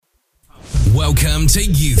Welcome to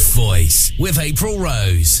Youth Voice with April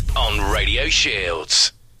Rose on Radio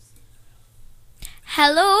Shields.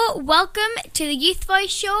 Hello, welcome to the Youth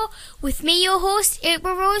Voice Show with me, your host,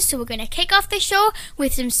 April Rose. So we're going to kick off the show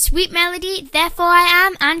with some sweet melody, Therefore I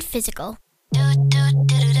Am, and Physical.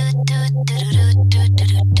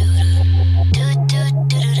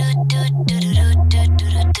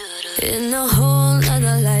 In a whole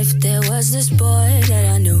other life, there was this boy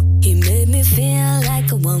that I knew. He made me feel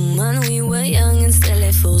like a woman. We were young and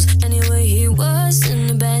silly fools. Anyway, he was in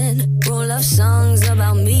the band. Roll of songs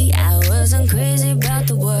about me. I wasn't crazy about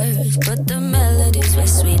the words, but the melodies were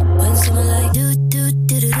sweet. When someone like do do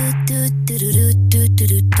do do do do do do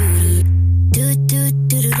do do do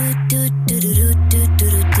do do do do do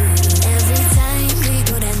do. Every time we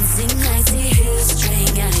go dancing, I see his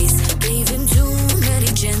string eyes. Gave him too many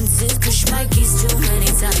chances, push my keys too many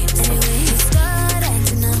times. Anyway, he started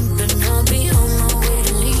acting up, and I'll be on my way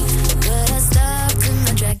to leave. But I stopped in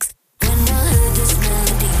my tracks when I heard this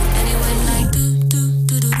melody. And it went like do do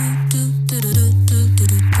do do do do do do do do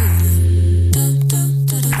do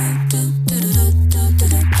do.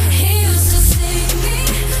 He used to sing me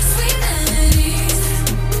sweet melodies.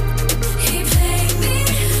 He played me,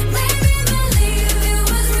 made me believe it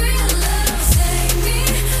was real love. Sang me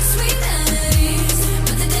sweet melodies,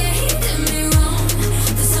 but the day he did me wrong,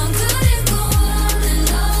 the song couldn't go on and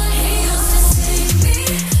on. He used to sing me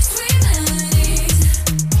sweet melodies.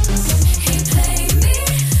 He played me,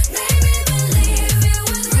 made me believe it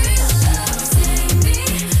was real love. Sang me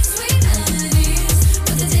sweet melodies,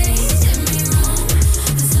 but the day he did me wrong,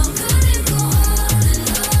 the song couldn't go on and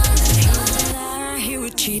on. He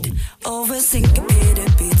would cheat over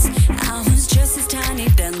syncopated beats. I was just his tiny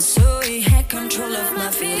dance, so he had control of my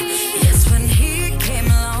feet. Yes, when he came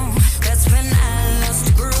along, that's when I lost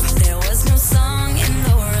the groove. There was no song in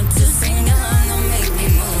the world to sing along or make me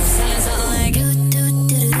move. Silence all like do do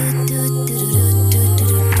do do do do do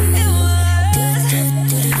do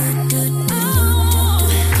do.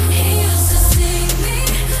 He used to sing me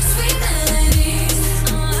sweet melodies.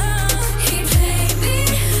 He played me,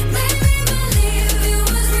 made me believe it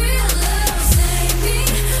was real love. Sang me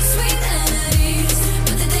sweet melodies,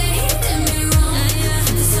 but the day he did me wrong,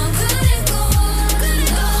 the song couldn't go on and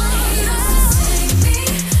on. He used to sing me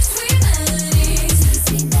sweet melodies.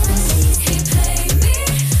 He played me,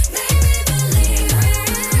 made me believe it was real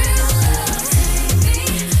love. Sang me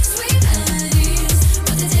sweet melodies,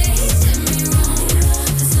 but the day he did me wrong,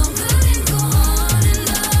 the song couldn't go on and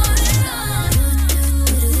on and on.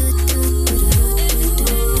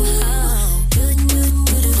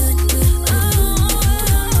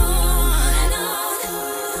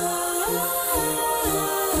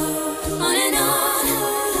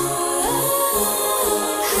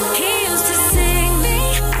 He used to sing me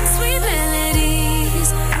sweet melodies.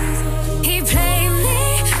 He played me,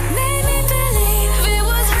 made me believe it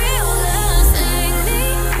was real love. Sang me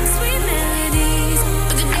sweet melodies,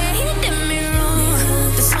 but the day he did me wrong,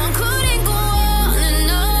 the song couldn't go on and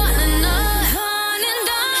on and on and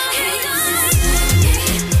on. He used to sing me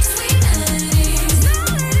sweet melodies.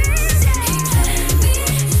 He played me,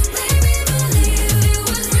 made me believe it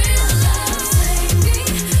was real love. Sang me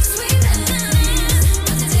sweet melodies,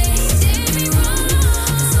 but the day he did me wrong, the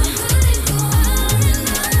song couldn't go on and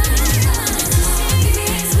on and on. Sing me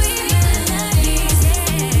sweet melodies.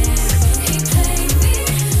 He played me,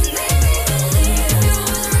 made me believe it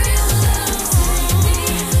was real love. Sang me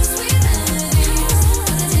sweet melodies,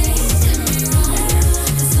 but the day he did me wrong,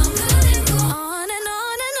 the song couldn't go on and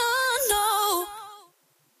on and on. No.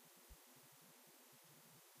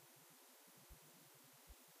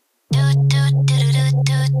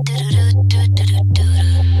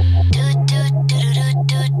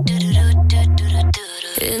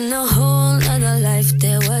 In a whole other life,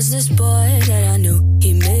 there was this boy that I knew.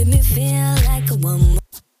 He made me feel like a woman.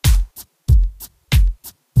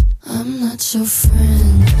 I'm not your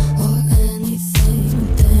friend or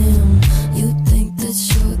anything. Damn, you think that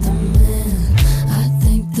you're the man. I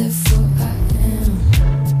think therefore I am.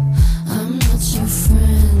 I'm not your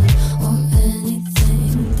friend or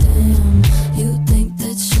anything. Damn, you think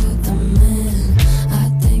that you're the man. I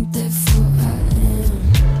think therefore I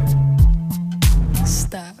am.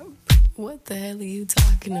 Stop. What the hell are you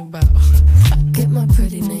talking about? Get my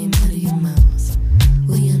pretty name out of your mouth.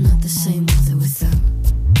 We are not the same with or without.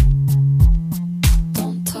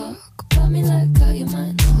 Don't talk about me like how you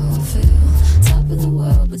might know how I feel. Top of the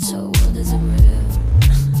world, but your world isn't real.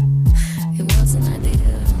 It wasn't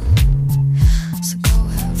ideal. So go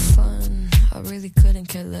have fun. I really couldn't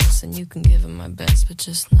care less, and you can give it my best, but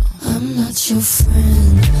just know I'm not your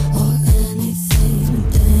friend or anything.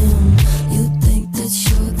 Damn, you think that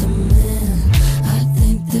you're the man.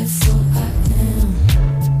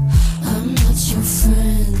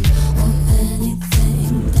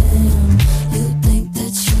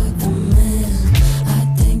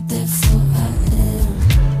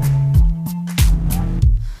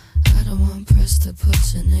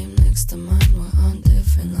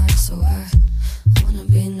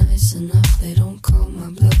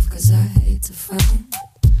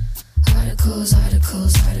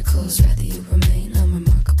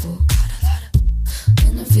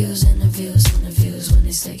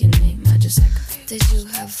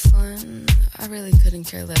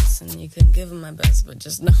 care less, and you can give him my best, but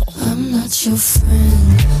just know I'm not your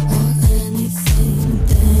friend or anything.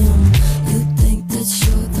 Damn, you think that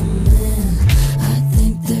you're the man. I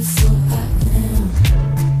think therefore I am.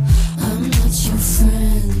 I'm not your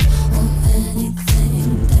friend or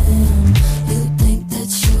anything. Damn, you think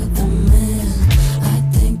that you're the man. I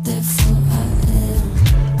think therefore I am.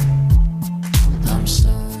 I'm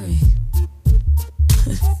sorry.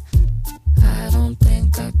 I don't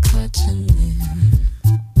think I cut your name.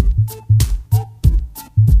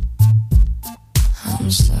 I'm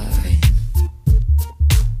sorry.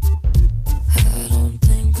 I don't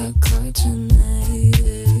think I caught your name.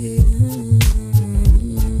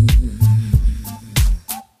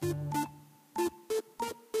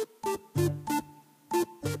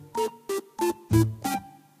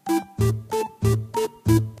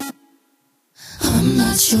 I'm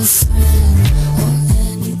not your friend or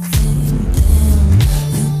anything. Damn,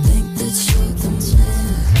 you think that you're the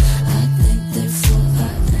man. I think therefore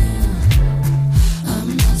I am. I'm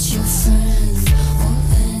not your friend or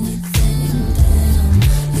anything. Damn,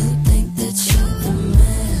 you think that you're the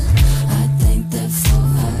man. I think therefore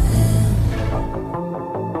I am.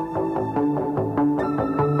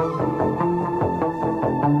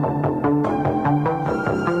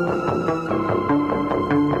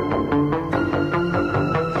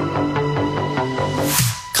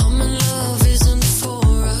 Common love isn't for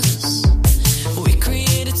us. We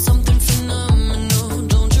created something phenomenal.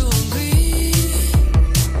 Don't you agree?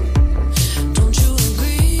 Don't you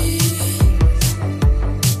agree?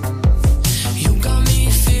 You got me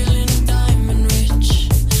feeling diamond rich.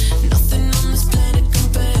 Nothing on this planet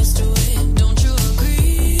compares to it. Don't you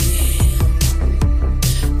agree?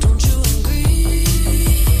 Don't you agree?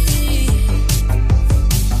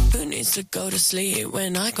 Who needs to go to sleep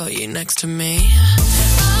when I got you next to me?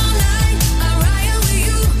 All night, I ride with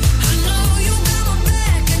you. I know you got my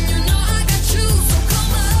back, and you know I got you. So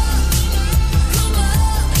come on, come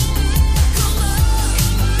on, come on.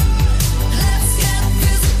 Let's get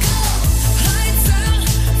physical. Lights out,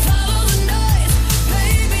 follow the noise.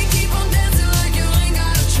 Baby, keep on dancing like you ain't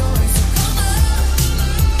got a choice. So come on,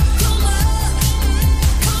 come on,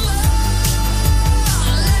 come on.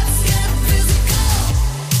 Let's get physical.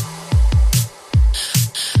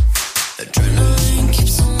 Adrenaline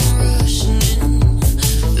keeps on rushing in.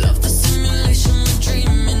 Love the simulation we're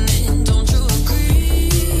dreaming in. Don't you agree?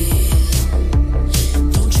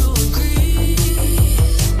 Don't you agree?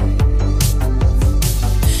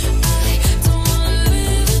 I don't wanna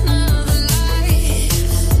live another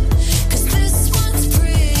life, 'cause this one's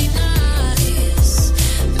pretty nice.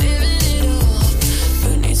 Living it up. Who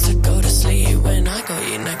needs to go to sleep when I got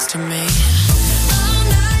you next to me? All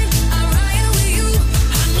night, I ride with you.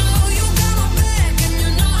 I know you got my back, and you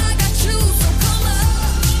know I got you. So come on,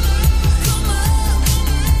 come on,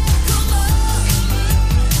 come on.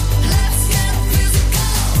 Let's get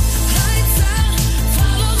physical. Lights out,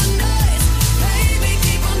 follow the noise. Baby,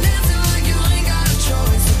 keep on dancing like you ain't got a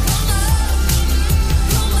choice. So come on,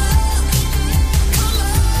 come on, come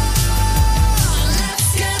on. Let's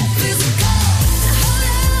get physical. Hold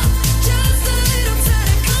up, just a little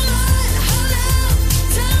time. Come on, hold up.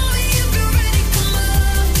 Tell me if you're ready. Come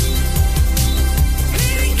on,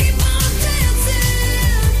 baby, keep on dancing.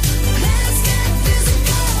 Let's get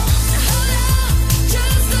physical. Hold up,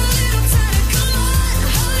 just a little time. Come on,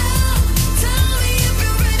 hold up. Tell me if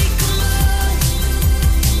you're ready. Come on,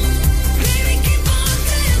 baby, keep on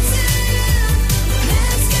dancing.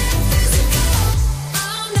 Let's get physical.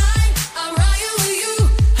 All night, I ride with you.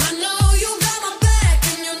 I know you got my back,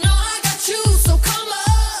 and you know I got you. So come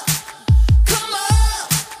on, come on,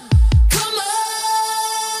 come on.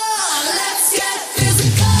 Let's get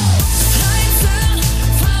physical. Lights out,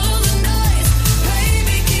 follow the noise.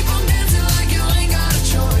 Baby, keep on dancing like you ain't got a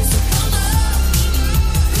choice. So come on,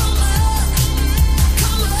 come on,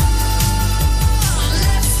 come on.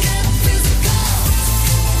 Let's get physical.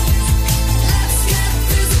 Let's get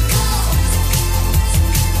physical.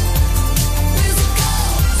 Physical.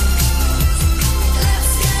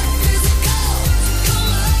 Let's get physical. Come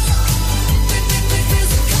on.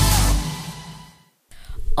 Physical.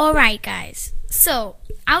 Alright, guys. So,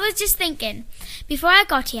 I was just thinking, before I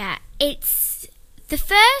got here, it's the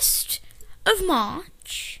 1st of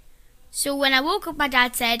March. So, when I woke up, my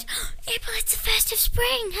dad said, April, it's the 1st of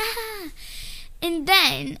spring. And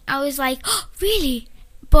then I was like, oh, really?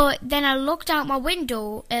 But then I looked out my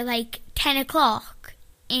window at like 10 o'clock,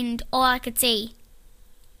 and all I could see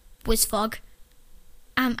was fog.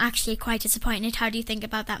 I'm actually quite disappointed. How do you think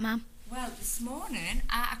about that, Mum? Well, this morning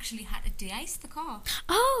I actually had to de-ice the car.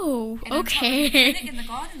 Oh, And on top of the okay. clinic in the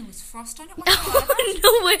garden, there was frost on it. When I got Oh, it.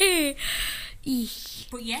 no way. Eesh.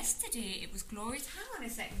 But yesterday it was glorious. Hang on a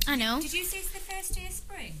second. I know. Did you say it's the first day of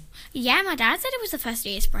spring? Yeah, my dad said it was the first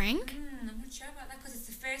day of spring. I'm not sure about that because it's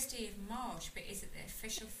the first day of March, but is it the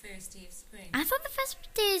official first day of spring? I thought the first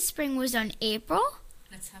day of spring was on April.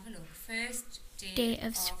 Let's have a look. First Day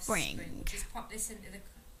of spring. Just pop this into the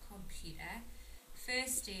computer.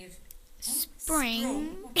 First day of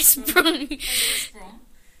Spring. Sprung. Sprung. First day of sprung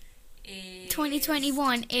is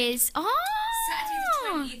 2021 is... Oh!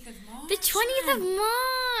 Saturday the 20th of March. The 20th of We're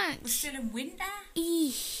March. still in winter.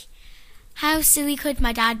 Eesh. How silly could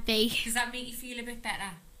my dad be? Does that make you feel a bit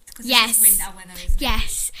better? Because Yes. it's winter weather, isn't it?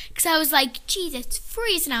 Yes. Because I was like, geez, it's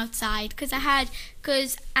freezing outside. Because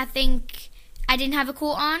I think I didn't have a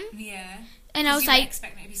coat on. Yeah. And I was You were like,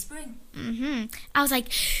 expecting it to be spring. I was like,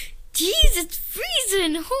 geez, it's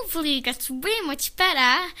freezing. Hopefully it gets way much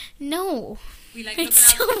better. No. We like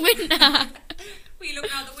It's looking still out. winter. We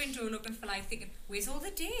looking out the window, looking for like thinking, where's all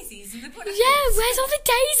the daisies and the buttercups? Yeah, where's all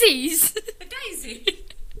the daisies? the daisy?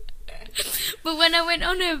 But when I went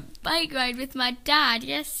on a bike ride with my dad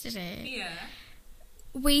yesterday, Yeah,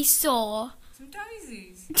 we saw some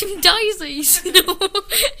daisies. some daisies.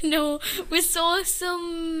 No, we saw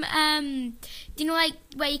some. Do you know like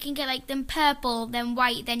where you can get like them purple, then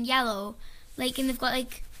white, then yellow, like and they've got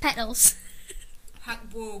like petals.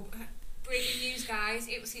 Whoa! Breaking news, guys!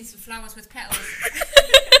 It was seen some flowers with petals.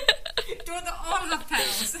 Don't they all have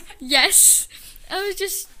petals? Yes, I was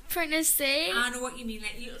just trying to say. I know what you mean,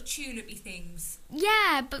 like little tulipy things.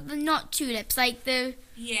 Yeah, but they're not tulips. Like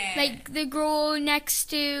Yeah. they grow next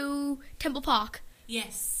to Temple Park.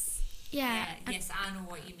 Yes. Yeah. Yes, I know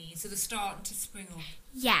what you mean. So they're starting to spring up.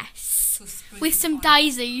 Yes. So spring With is some on-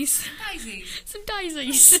 daisies. daisies. Some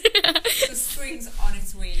daisies. So spring's on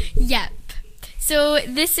its way. Yep. So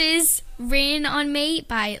this is Rain on Me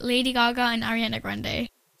by Lady Gaga and Ariana Grande.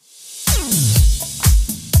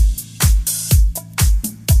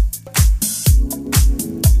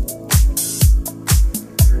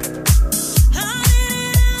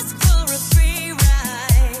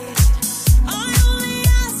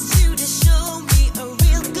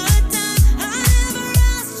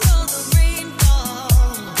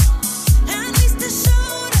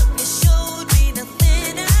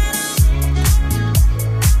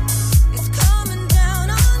 It's coming down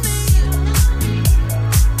on me.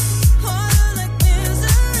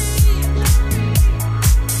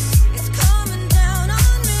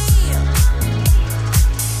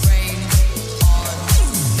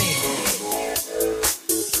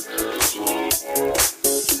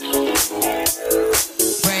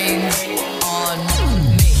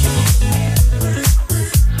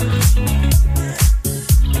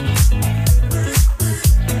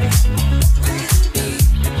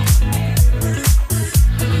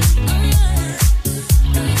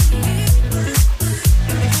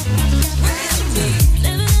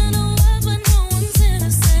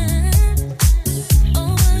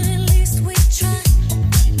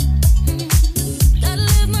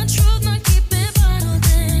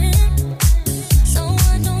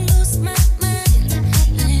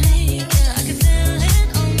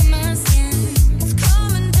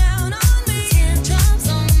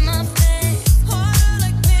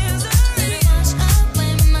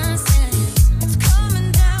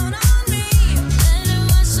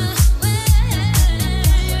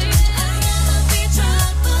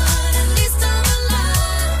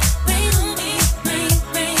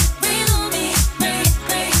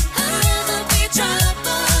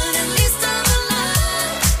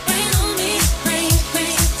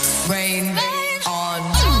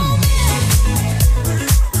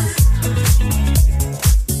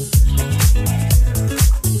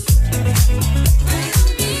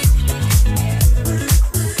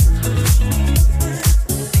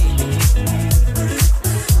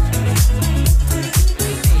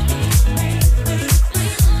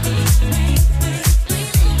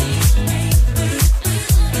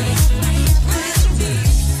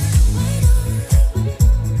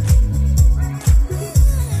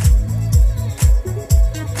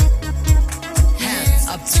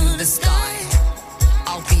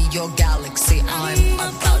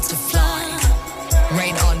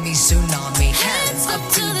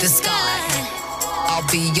 I'll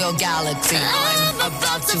be your galaxy. I'm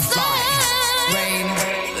about to fly. Rain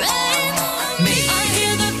on me. I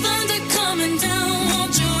hear the thunder coming down.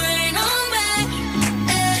 Won't you rain on me?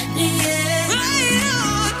 Yeah. Rain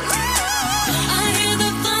on me. I hear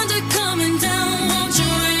the thunder coming down. Won't you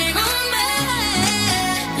rain on me?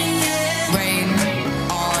 Yeah. Rain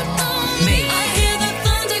on me. I hear the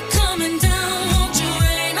thunder coming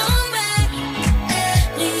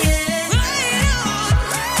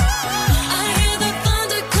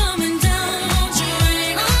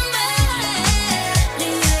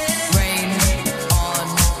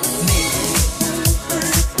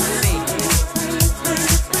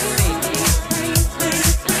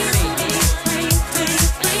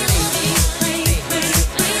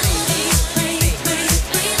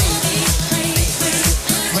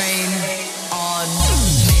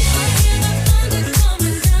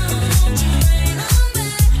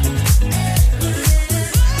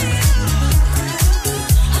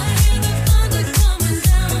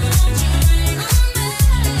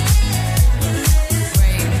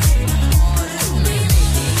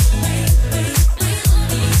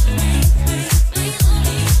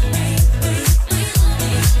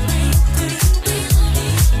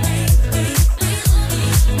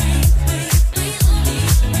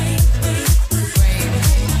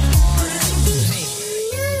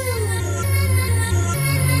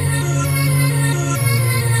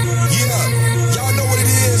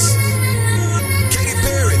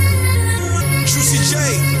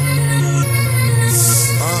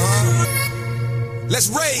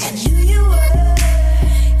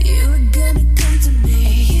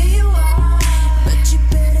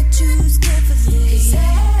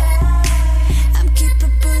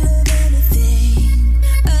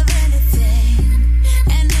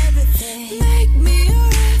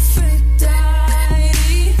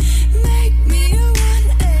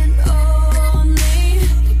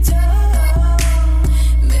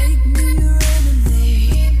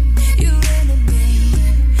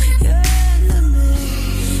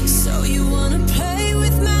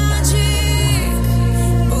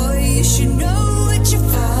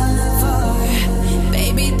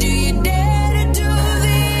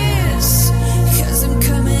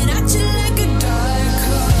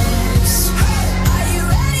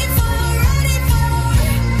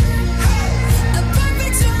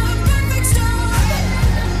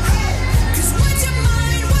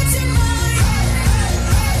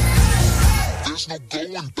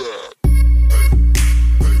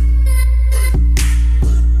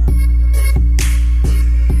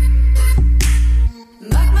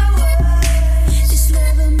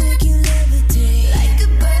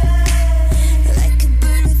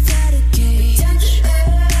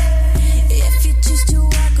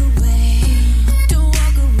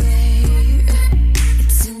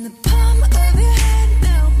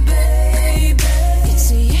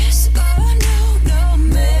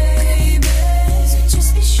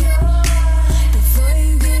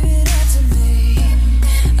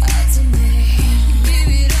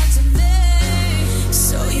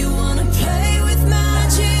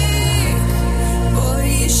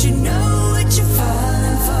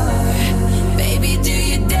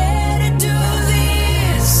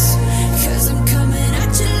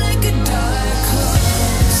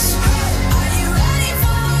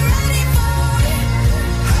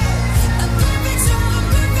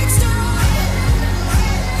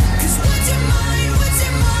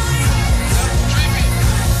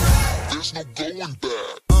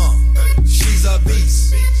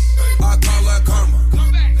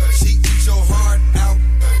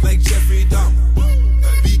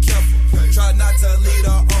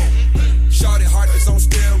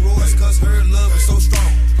because her love is so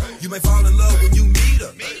strong. You may fall in love when you meet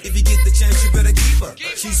her. If you get the chance, you better keep her.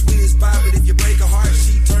 She's sweet as pie, but if you break her heart,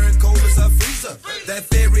 she turn cold as a freezer. That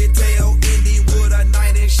fairy tale ending with a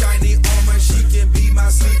knight in shiny armor. She can be my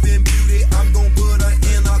sleeping beauty. I'm gon' put her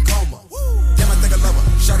in a coma. Damn, I think I love her.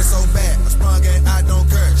 Shot it so bad, I sprung and I don't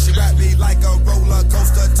care. She wrapped me like a roller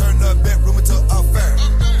coaster, turned the bedroom into a fair.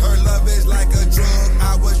 Her love is like a drug.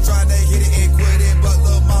 I was trying to hit it and quit it, but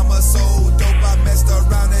lil' mama so dope, I messed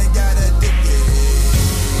around and got addicted.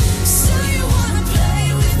 So you wanna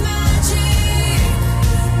play with magic?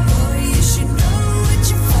 Boy, you should know what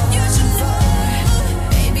you're for.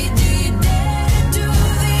 Baby, do you dare to do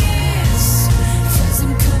this? 'Cause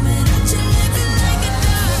I'm coming at you looking like a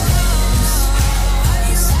dose. Are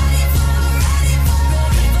you ready for a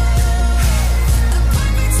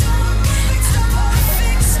perfect storm? A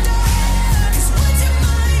perfect storm. 'Cause what's your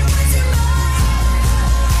mind?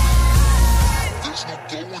 There's no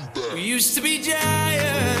going back. We used to be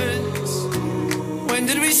giants. When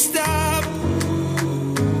did we stop?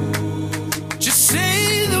 Just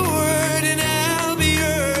say the word and I'll be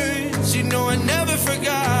yours. You know I never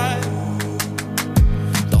forgot.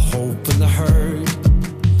 The hope and the hurt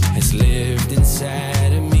has lived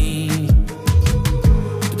inside of me.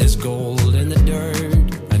 But there's gold in the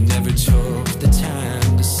dirt I never took the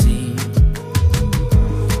time to see.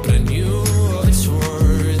 But I knew of its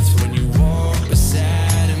worth when you walked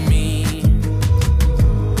beside of me.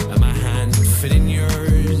 And my hand would fit in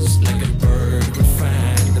yours like a bird would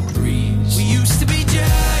find the breeze. We used to be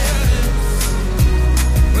giants.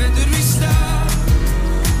 When did we stop?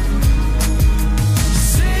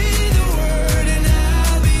 Say the word and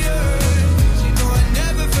I'll be yours. You know I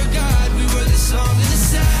never forgot we were the song in the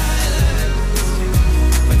silence.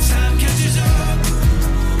 When time catches up,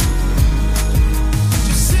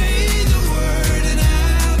 just say the word and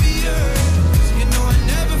I'll be yours. You know I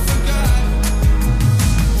never forgot.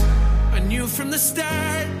 I knew from the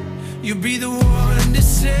start you'd be the one to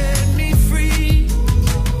set me free.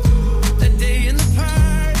 That day in the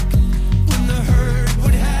park when the hurt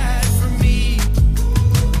would hide from me.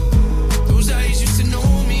 Those eyes used to know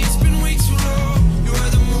me, it's been way too long. You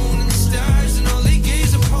are the moon and the stars and all they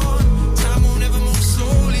gaze upon. Time won't ever move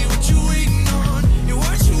slowly, what you waiting on? Yeah,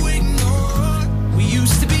 what you waiting on? We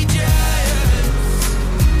used to be giants.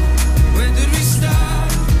 When did we stop?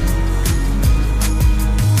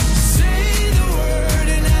 Say the word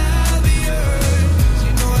and I'll be yours.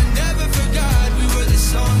 You know I never forgot we were the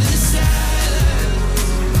song in the silence.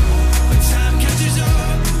 When time catches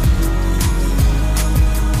up,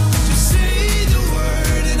 just say the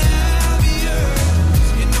word and I'll be yours.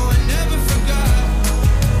 You know I never forgot.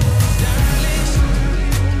 Darling,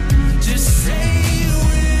 just say you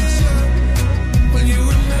will. Will you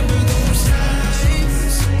remember those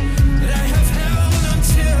times that I have held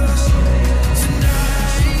until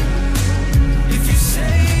tonight? If you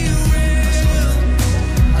say you will,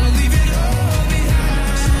 I'll leave it all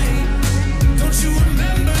behind. Don't you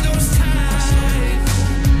remember those times?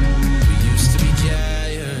 We used to be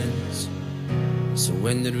giants. So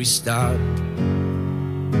when did we stop?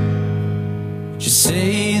 Just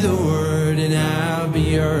say the word and I'll be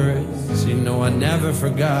yours. You know I never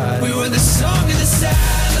forgot. We were the song in the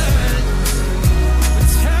silence. When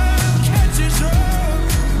time catches up,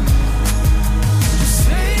 just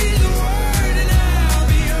say the word and I'll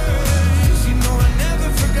be yours. You know I never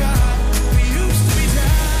forgot. We used to be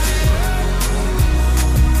giants.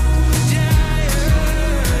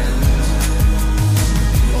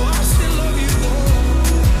 Oh, I still love you though.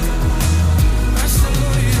 I still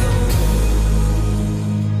love you though.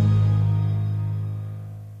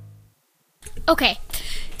 Okay,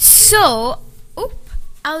 so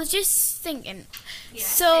I was just thinking.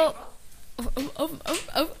 So,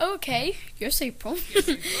 okay, yes, April.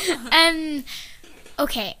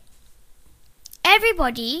 Okay.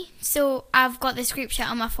 Everybody. So I've got this group chat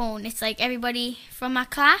on my phone. It's like everybody from my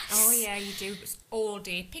class. Oh yeah, you do. It's all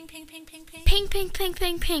day. Ping, ping, ping, ping, ping. Ping, ping, ping,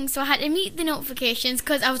 ping, ping. So I had to mute the notifications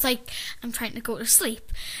because I was like, I'm trying to go to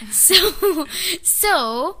sleep.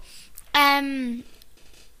 So,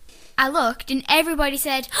 I looked and everybody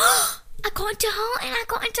said, oh, I got into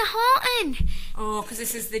Horton. Oh, because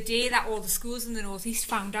this is the day that all the schools in the northeast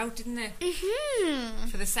found out, didn't they? Mm-hmm.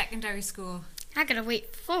 For the secondary school. I gotta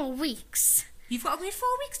wait 4 weeks. You've got to wait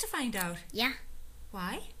 4 weeks to find out. Yeah.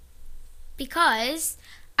 Why? Because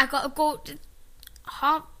I gotta go to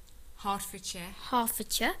Hertfordshire.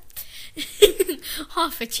 Hertfordshire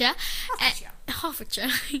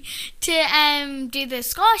to do the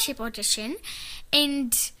scholarship audition,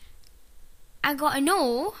 and I gotta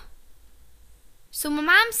know. So my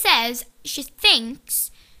mum says she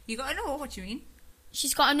thinks You got to know what you mean.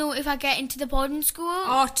 she's got to know if I get into the boarding school.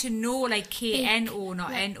 Oh, to know, like KNO,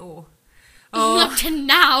 not NO. Not to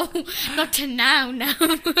now. Not to now, no.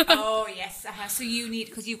 Oh, yes. So you need,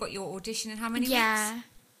 because you've got your audition in how many weeks? Yeah.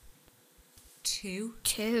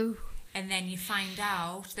 2. And then you find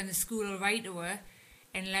out, then the school will write to her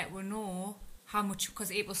and let her know how much,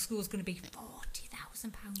 because April school's going to be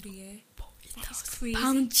 £40,000 a year. That is crazy.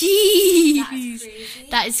 Pound, jeez. That is crazy.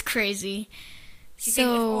 That is crazy. Do you think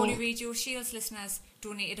if all your Radio Shields listeners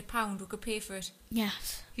donated £1, we could pay for it?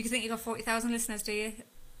 Yes, You think you got 40,000 listeners, do you?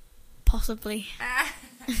 possibly.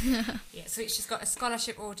 Yeah, so she's got a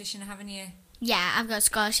scholarship audition, haven't you? Yeah, I've got a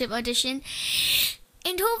scholarship audition.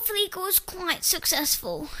 And hopefully it goes quite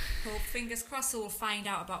successful. Well, fingers crossed, so we'll find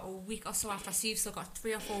out about a week or so after. So you've still got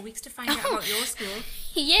 3 or 4 weeks to find out about your school.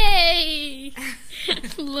 Yay!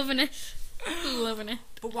 Loving it. Loving it.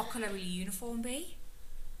 But what colour will your uniform be?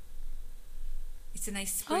 It's a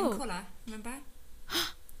nice spring colour, remember?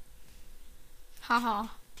 Haha.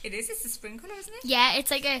 It is, it's a spring colour, isn't it? Yeah,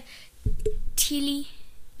 it's like a teal.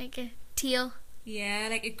 Yeah,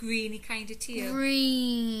 like a greeny kind of teal.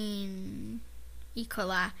 Green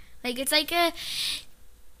colour. Like it's like a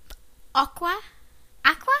aqua?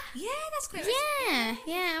 Yeah, that's quite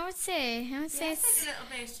Yeah, I would say it's like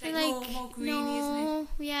it's a little bit more greeny, isn't it? no,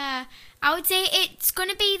 yeah. I would say it's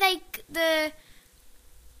gonna be like the.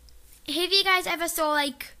 Have you guys ever saw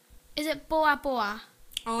like? Is it Boa Boa?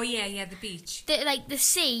 Oh yeah, the beach. Like the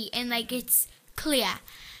sea and like it's clear,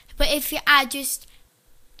 but if you add just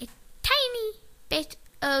a tiny bit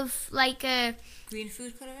of like a Green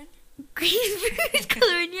food colouring? green food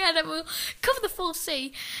colouring, yeah, that will cover the full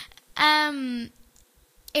sea,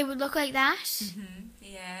 it would look like that.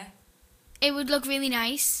 Yeah. It would look really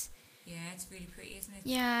nice. Yeah, it's really pretty, isn't it?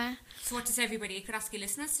 Yeah. So what does everybody, you could ask your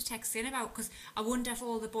listeners to text in about, because I wonder if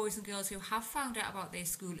all the boys and girls who have found out about their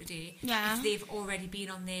school today, Yeah. if they've already been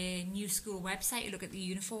on their new school website to look at the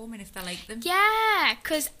uniform and if they like them. Yeah,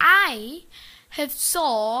 because I have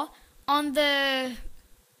saw on the.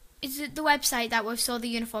 Is it the website that we saw the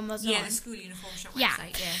uniform was Yeah, on? the school uniform shop Yeah.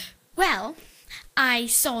 website, yeah. Well, I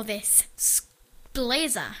saw this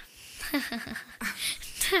blazer.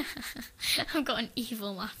 I've got an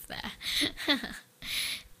evil laugh there.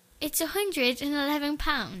 It's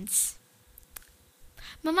 £111.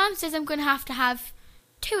 My mum says I'm going to have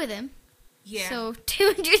 2 of them. Yeah. So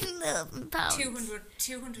 £211.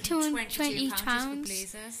 £222 each for pounds.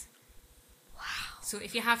 blazers. Wow. So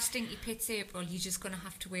if you have stinky pits, April, you're just going to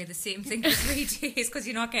have to wear the same thing for 3 days because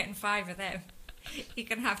you're not getting 5 of them. You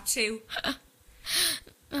can have 2. Oh,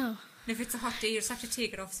 And if it's a hot day, you just have to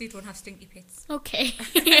take it off so you don't have stinky pits. okay.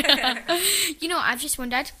 You know what, I've just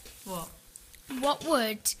wondered, what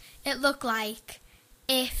would it look like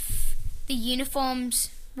if the uniforms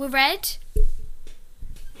were red?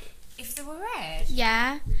 If they were red?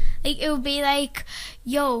 Yeah. Like, it would be like,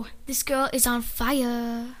 yo, this girl is on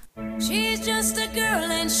fire. She's just a girl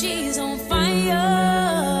and she's on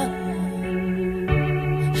fire.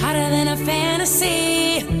 Hotter than a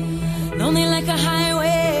fantasy, lonely like a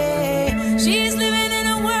highway. She's living in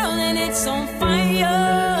a world and it's on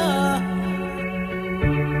fire,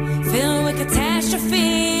 filled with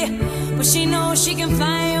catastrophe, but she knows she can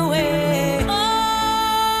fly away.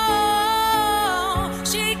 Oh,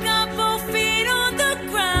 she got both feet on the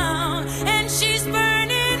ground and she's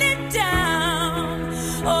burning it down.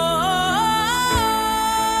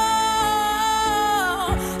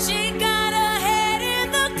 Oh, she got her head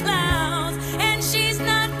in the clouds and she's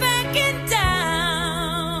not backing down.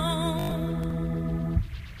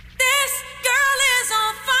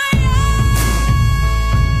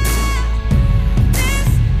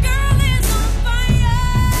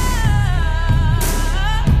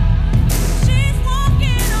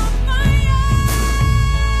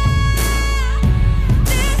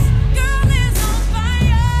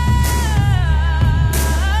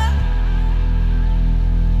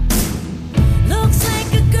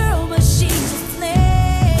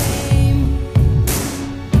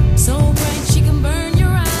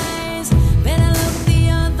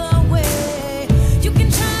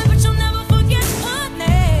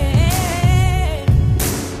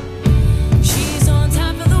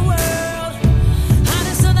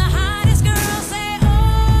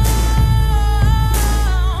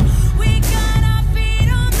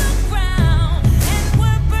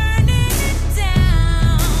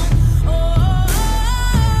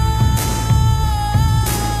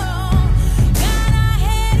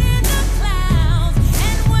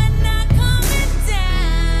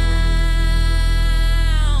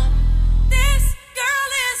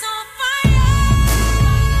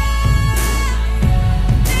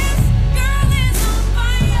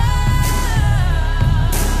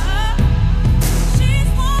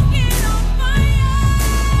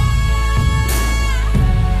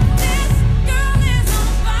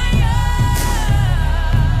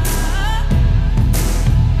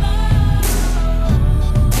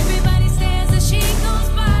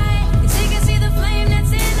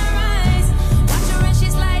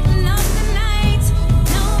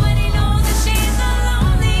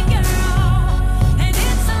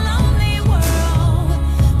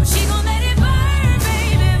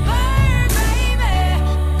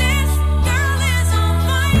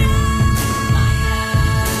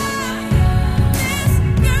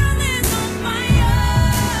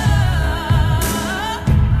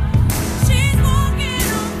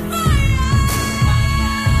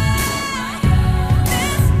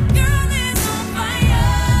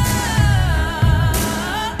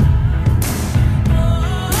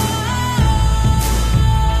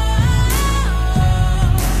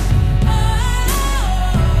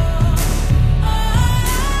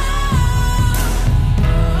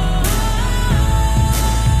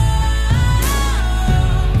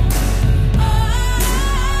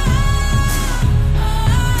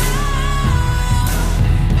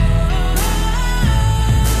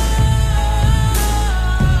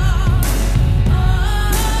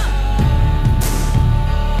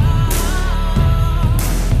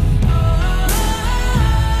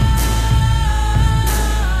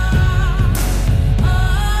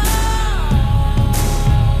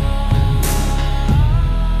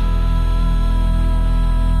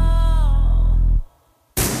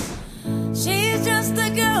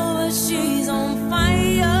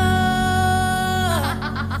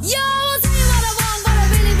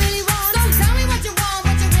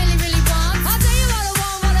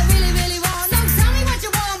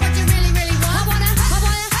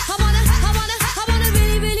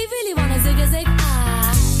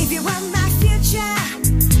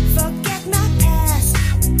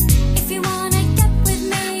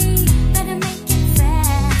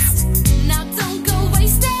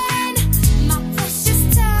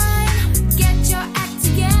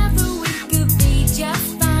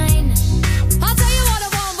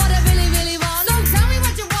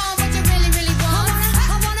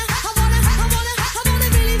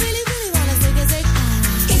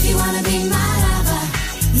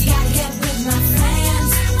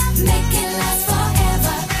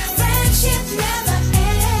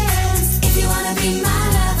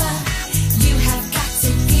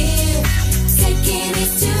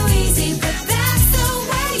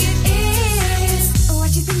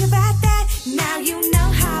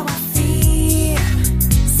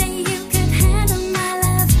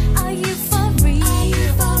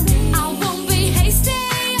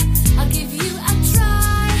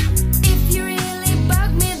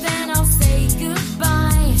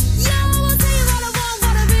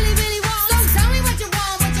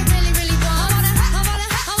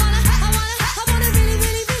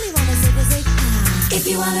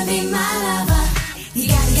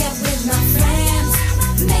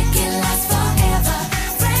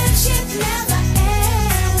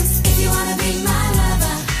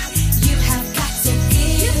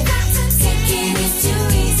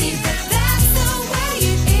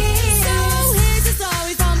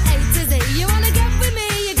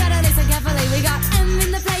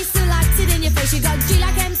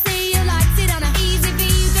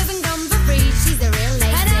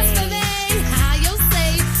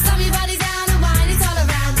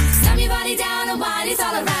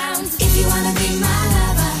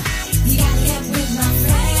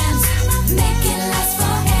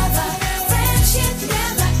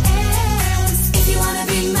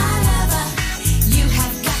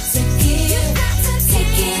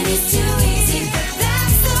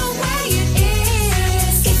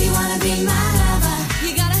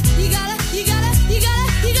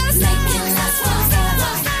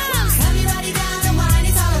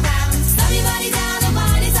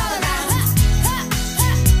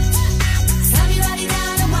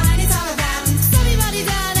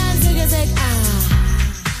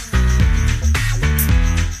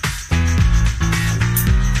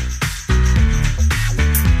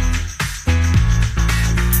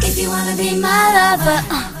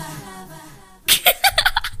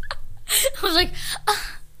 I was like,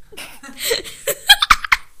 ah.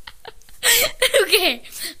 Okay,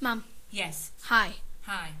 Mum. Yes. Hi.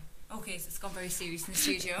 Hi. Okay, so it's gone very serious in the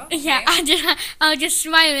studio. Yeah, Okay. I was just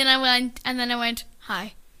smiling and then I went,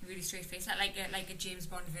 hi. Really straight face, like a James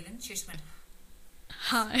Bond villain. She just went,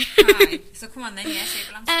 Hi. hi. So come on then, yes, it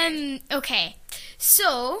belongs to you. Okay.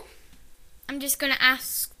 So, I'm just going to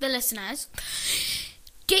ask the listeners,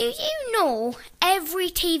 do you know every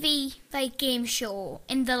TV, game show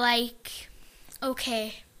in the,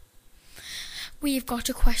 okay, we've got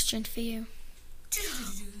a question for you.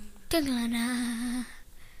 Dun dun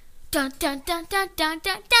dun dun dun dun dun dun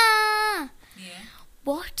dun. Yeah.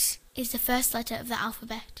 What is the first letter of the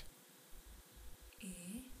alphabet?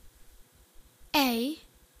 A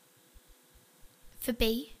for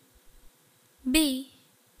B. B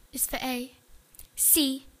is for A.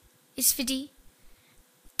 C is for D.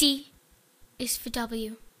 D is for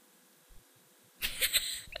W.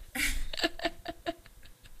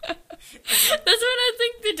 That's what I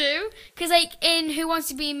think they do. Because, in Who Wants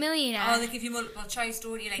to Be a Millionaire. Oh, they give you multiple choice,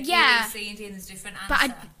 don't you? Yeah. A, B, C, and D, and there's different But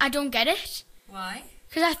answer. I don't get it. Why?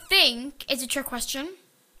 Because I think it's a trick question.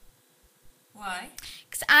 Why?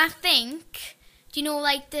 Because I think, do you know,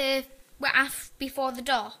 before the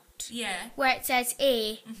dot, Yeah. where it says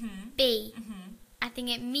A, Mm-hmm. B, Mm-hmm. I think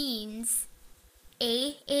it means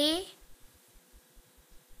A.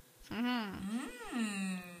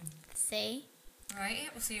 See? Right,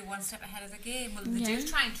 well, so you're one step ahead of the game. Well, they Yeah. do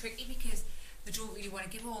try and trick you because they don't really want to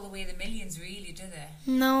give all away the millions, really, do they?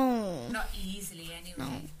 No. Not easily,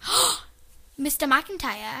 anyway. Mr.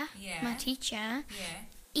 McIntyre, Yeah. my teacher, Yeah.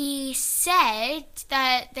 he said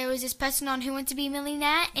that there was this person on Who Wants to Be a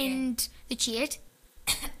Millionaire and they cheated.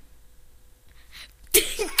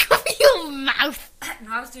 Cover your mouth.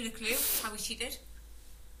 No, I was doing a clue. How we cheated.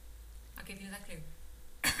 I'll give you that clue.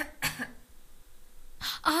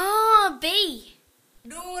 Oh, B.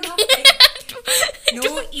 No, not me.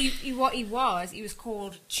 No, what he was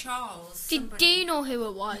called Charles. Do somebody. you know who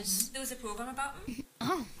it was? There was a program about him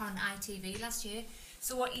Oh. on ITV last year.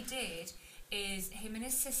 So what he did is him and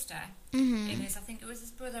his sister, Mm-hmm. and I think it was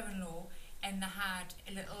his brother-in-law, and they had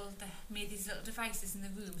they made these little devices in the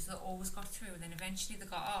room so they always got through, and then eventually they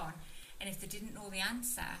got on, and if they didn't know the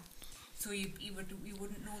answer, so you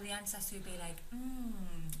wouldn't know the answer, so you'd be like,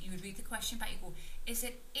 you would read the question back, you go, is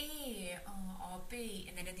it A or B?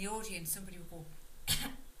 And then in the audience somebody would go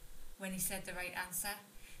when he said the right answer.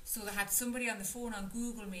 So they had somebody on the phone on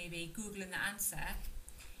Google maybe googling the answer,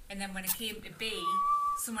 and then when it came to B,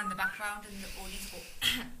 someone in the background in the audience go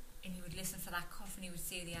and he would listen for that cough and he would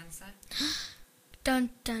say the answer.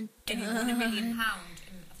 Dun, dun, And he dun. won £1 million, and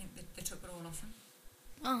I think they took it all off him.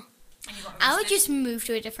 Oh. And he got I would arrested. just move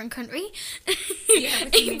to a different country. Yeah,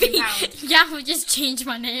 with £1 million. Yeah, I would just change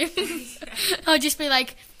my name. I would just be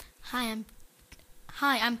like, Hi,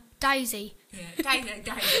 I'm Daisy. Yeah,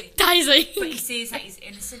 Daisy. Daisy. But he says that he's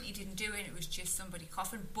innocent, he didn't do it, it was just somebody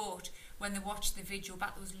coughing. But when they watched the video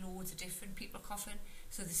back, there was loads of different people coughing,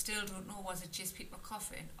 so they still don't know, was it just people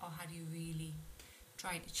coughing, or had you really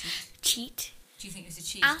tried to cheat? Cheat. Do you think it was a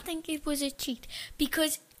cheat? I think it was a cheat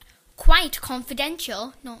because quite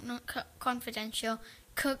confidential. No, not confidential.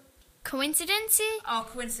 Coincidence? Oh,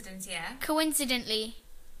 coincidence, yeah. Coincidentally,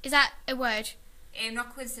 is that a word?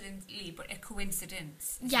 Not coincidentally, but a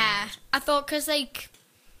coincidence. is Yeah, the word. I thought because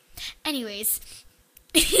anyways,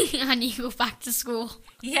 I need to go back to school.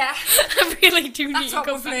 Yeah. I really do need That's to what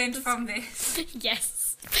go we've back learned to from this.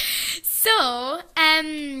 Yes. So,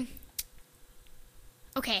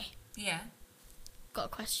 okay, Yeah. got a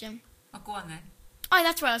question. Oh, go on then. Oh,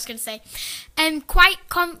 that's what I was going to say. Quite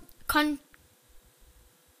Can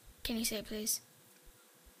you say it, please?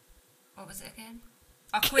 What was it again?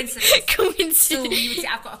 A coincidence. So Coincidence. you would say,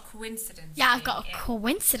 I've got a coincidence. Yeah, I've for got you, a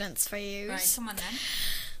coincidence for you. Right, come on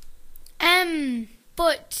then.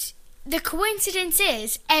 But the coincidence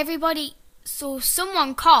is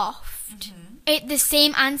someone coughed at the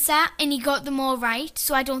same answer and he got them all right.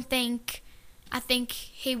 So I think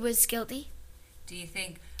he was guilty. Do you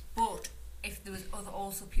think? But if there was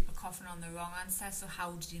also people coughing on the wrong answer, so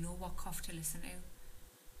how did you know what cough to listen to?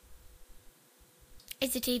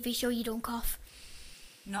 It's a TV show, you don't cough.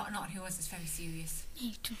 Not who was this very serious.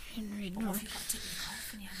 You don't really Or know. if you got taken cough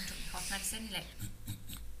and you haven't took your cough medicine, you're like,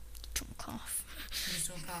 Don't cough. you just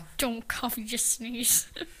don't cough. Don't cough, you just sneeze.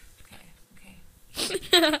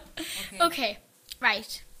 Okay. Okay,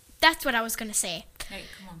 right. That's what I was going to say. Right,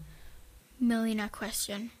 come on. Millionaire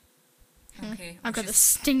question. Okay. I've got the Just-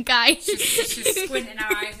 stink eye. Just squinting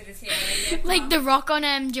our eyes at the table. Yeah, come Like on. the rock on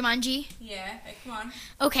Jumanji. Yeah, come on.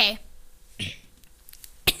 Okay.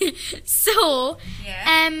 So,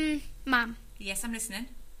 Yeah. Ma'am. Yes, I'm listening.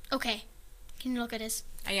 Okay. Can you look at us?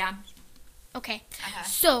 I am. Okay. Uh-huh.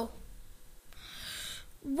 So,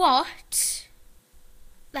 would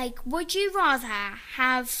you rather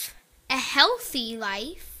have a healthy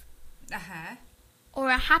life Uh-huh. or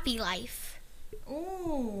a happy life?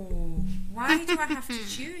 Oh, why do I have to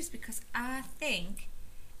choose? Because I think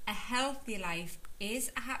a healthy life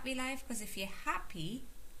is a happy life. Because if you're healthy,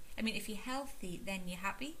 then you're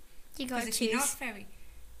happy. You gotta Because if you're not choose.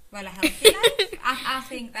 a healthy life, I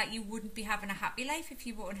think that you wouldn't be having a happy life if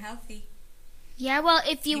you were unhealthy. Yeah, well,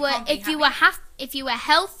 if you can't be if you were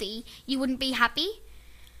healthy, you wouldn't be happy.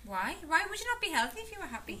 Why? Why would you not be healthy if you were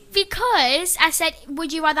happy? Because I said,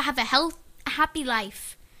 would you rather have a happy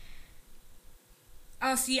life?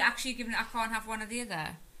 Oh, so you're actually giving it, I can't have one or the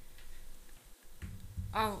other.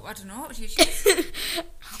 Oh, I don't know. What would you choose?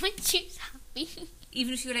 I would choose happy.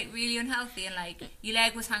 Even if you were really unhealthy and your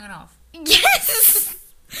leg was hanging off. Yes,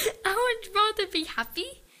 I would rather be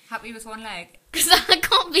happy. Happy with one leg. Because I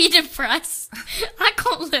can't be depressed. I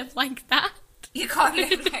can't live like that. You can't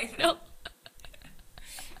live like that. No.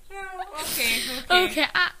 No, okay. Okay,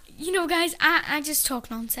 guys, I just talk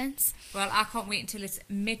nonsense. Well, I can't wait until it's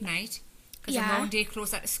midnight because Yeah. I'm one day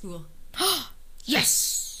closer to school.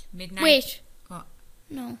 Yes. Midnight. Wait. What?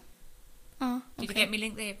 No. Oh, Did you okay. get me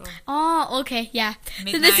link there, bro? Oh, okay, yeah.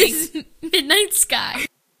 Midnight. So this is Midnight Sky.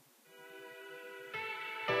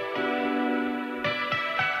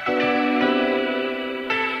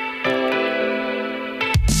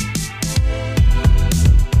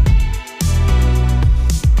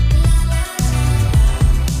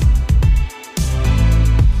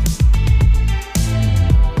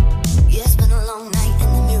 Yeah, it's been a long night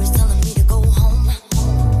and the mirror's telling me to go home.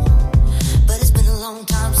 But it's been a long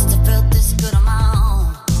time since I felt this good on my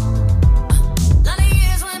own. Lot of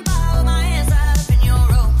years went by with my hands tied up in your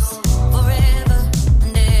ropes. Forever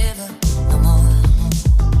and ever, no more.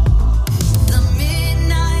 The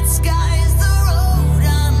midnight sky is the road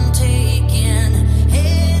I'm taking.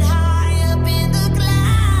 Head high up in the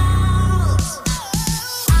clouds.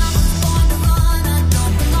 I was born to run, I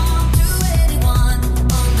don't belong to anyone.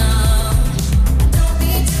 Oh no, don't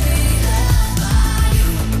need to be loved by you.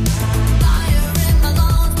 Fire in my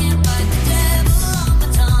lungs, can't fight the devil on my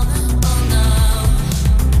tongue. Oh no,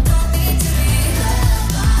 don't need to be loved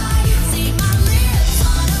by you. See my lips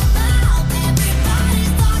on a mouth,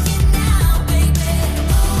 everybody's talking now, baby.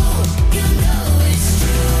 Oh, you know it's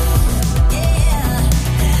true, yeah.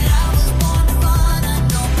 That I was born to run, I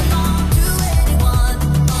don't belong to anyone.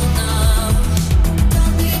 Oh no,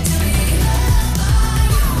 don't need to be loved by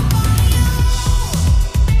you.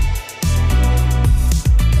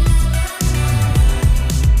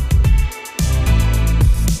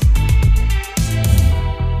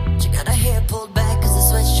 She got her hair pulled back 'cause the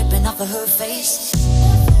sweat's dripping off of her face.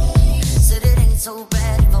 Said it ain't so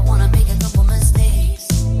bad if I wanna make a couple mistakes.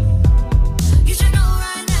 You should know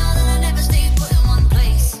right now that I never stay put in one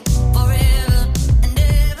place. Forever and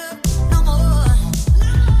ever, no more.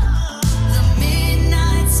 The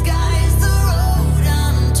midnight sky is the road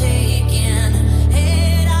I'm taking.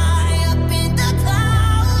 Head high up in the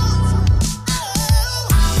clouds.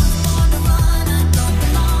 I was born to run, I don't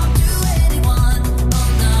belong to anyone. Oh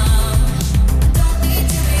no, don't need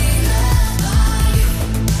to be loved by you.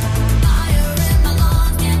 Fire in my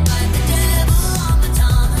lungs, can't fight the devil on my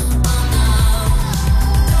tongue. Oh no,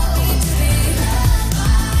 don't need to be loved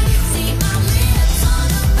by you. See my lips on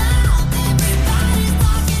a mouth, everybody's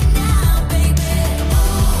talking now, baby.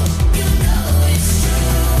 Oh, you know it's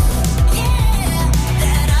true, yeah.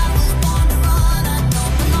 That I was born to run, I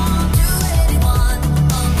don't belong to anyone.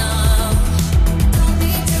 Oh no, don't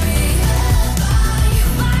need to be loved by you.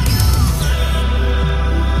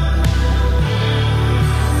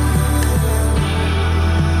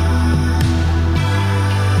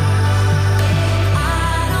 I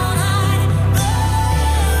don't hide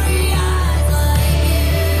blurry eyes like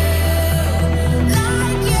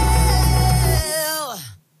you.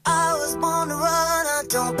 I was born to run, I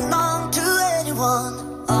don't belong to anyone.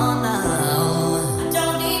 Oh no,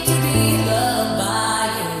 don't need to be loved by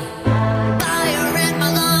you. Fire in my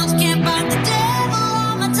lungs, can't fight the devil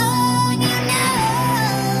on my tongue. You know,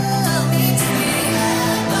 don't need to be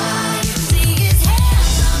loved by you. See his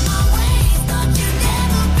hands on my waist, thought you'd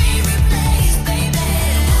never be replaced, baby.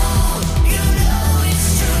 Oh, you know it's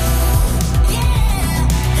true, yeah.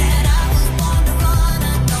 That I was born to run, I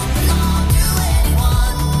don't belong to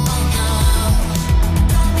anyone. Oh no,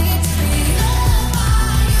 don't need to be loved by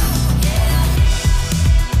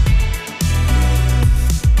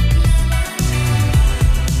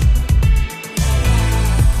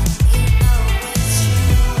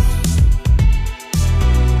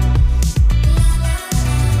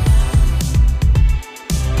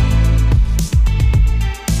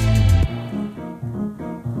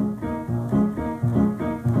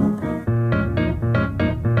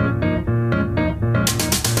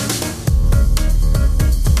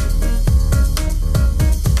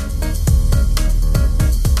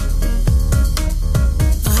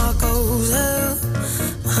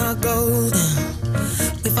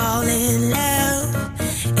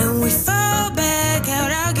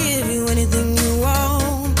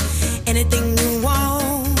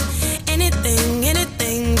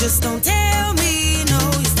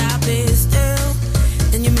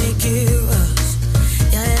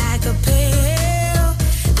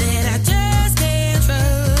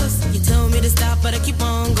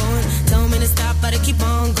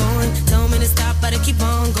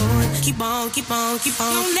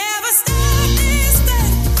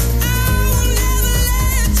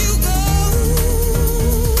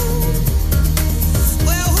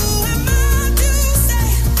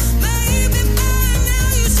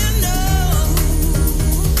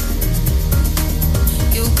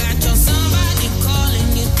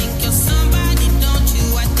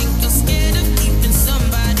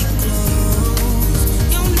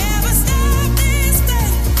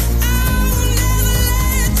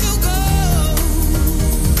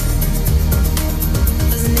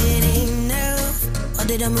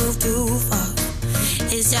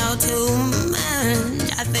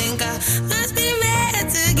think I must be mad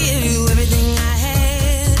to give you everything I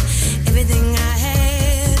had, everything I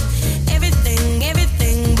had, everything,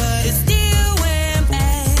 everything, but it still went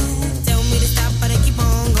bad. Tell me to stop, but I keep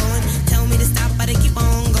on going. Tell me to stop, but I keep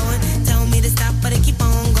on going. Tell me to stop, but I keep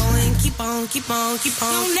on going. Keep on, keep on, keep on.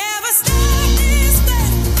 You'll never stop this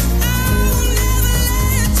thing. I will never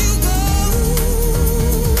let you go.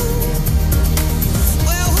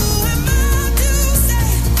 Well, who am I to say?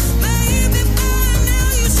 Maybe by now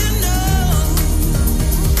you should know.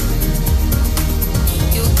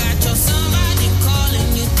 You got your somebody calling.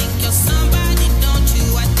 You think you're somebody, don't you?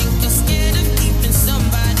 I think you're scared of keeping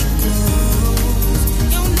somebody close.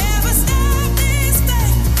 You'll never stop this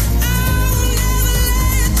thing. I will never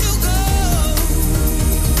let you go.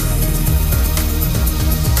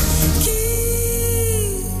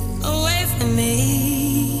 Keep away from me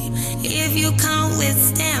if you can't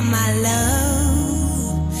withstand my love.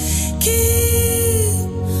 Keep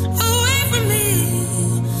away from me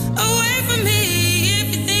if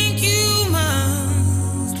you think you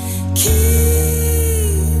must.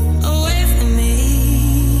 Keep away from me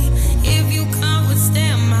if you can't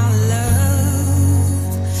withstand my love.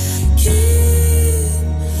 Keep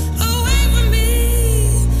away from me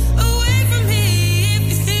if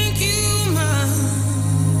you think you must.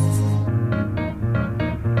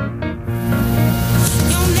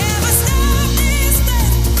 You'll never stop this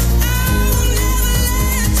thing. I will never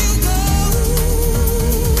let you go.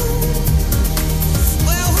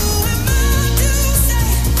 Well, who am I to say?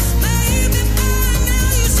 Maybe by now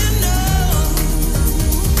you should know.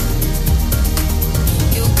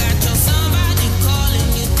 You got your somebody calling.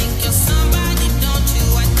 You think you're somebody, don't you?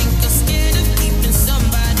 I think you're scared of keeping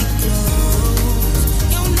somebody close.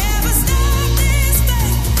 You'll never stop this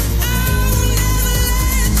thing. I will never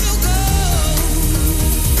let you go.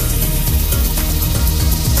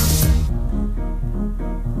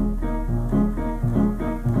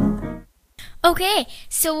 Okay,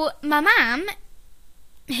 so my mum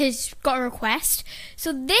has got a request.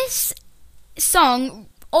 So this song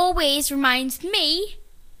always reminds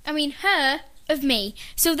her of me.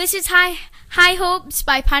 So this is High Hopes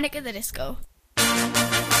by Panic at the Disco.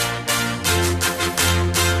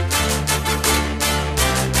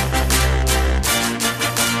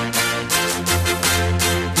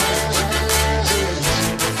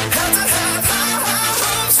 Had to have high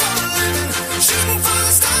hopes for a living, shooting for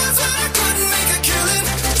the stars when I couldn't make a killing.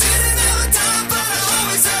 Didn't have a dime, but I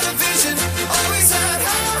always had a vision. Always had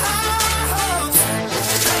high hopes.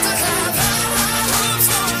 Had to have high hopes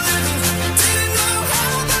for a living. Didn't know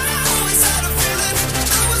how, but I always had a feeling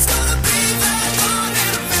I was gonna be that one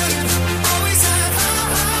in a million. Always had high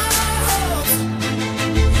hopes.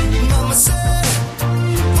 Mama said,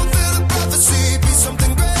 fulfill the prophecy, be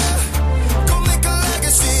something great. Go make a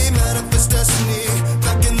legacy, manifest destiny.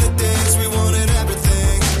 Back in the days we wanted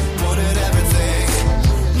everything, wanted everything.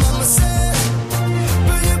 Mama said,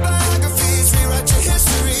 burn your biographies, rewrite your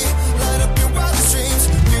history, light up your wildest dreams,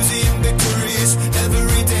 museum victories.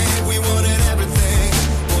 Every day we wanted everything,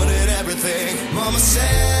 wanted everything. Mama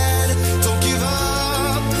said, don't give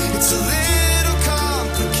up, it's a little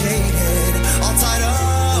complicated. All tied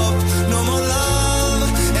up, no more love,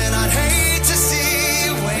 and I'd hate to see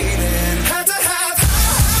you waiting. Had to have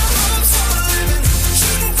high hopes for a living,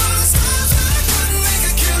 shooting for the stars when I couldn't make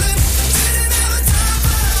a killing. Didn't have a dime,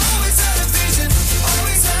 but I always had a vision.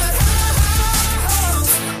 Always had high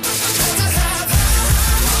hopes. Had to have high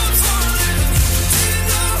hopes for a living. Didn't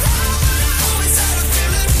know how, but I always had a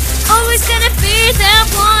feeling. Always gonna be that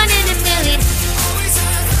one in a million. Always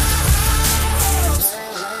had high hopes.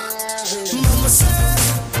 Mama said,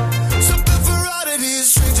 something for oddities,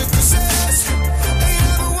 stranger crusades. Ain't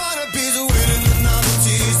ever wannabes, winning the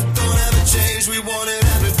novelties that don't ever change. We wanted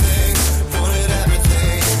everything, wanted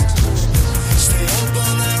everything. Stay up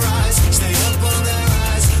on that rise, stay up on that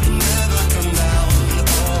rise, never come down.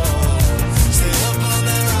 Oh, stay up on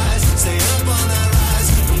that rise, stay up on that rise,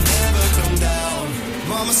 never come down.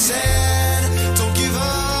 Mama said, don't give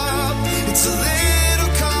up, it's a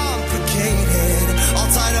little complicated. All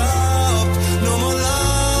tied up, no more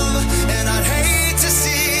love, and I'd hate to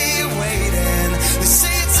see you waiting. They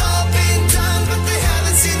say it's all been done, but they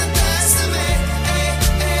haven't seen the best of me.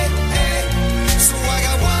 So I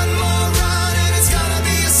got one more run, and it's gonna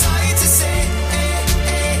be a sight to see.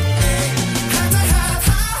 Had to have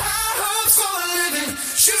high hopes for a living,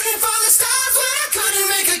 shooting for the stars when I couldn't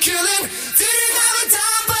make a killing. Didn't have a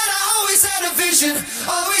dime, but I always had a vision.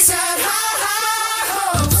 Always had high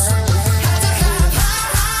hopes. Had to have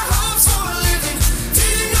high hopes for a living.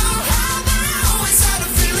 Didn't know how, but I always had a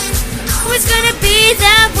feeling. Always gonna be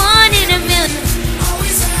that one in a million.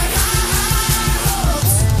 Always had high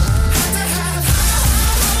hopes.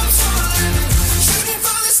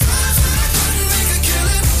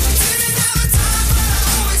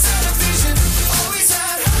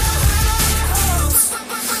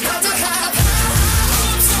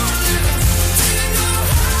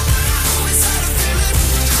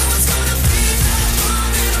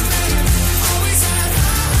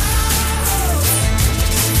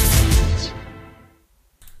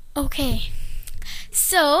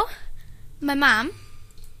 So, my mum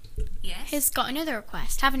Yes. has got another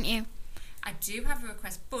request, haven't you? I do have a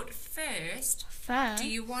request, but first, do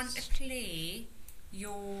you want to play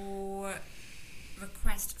your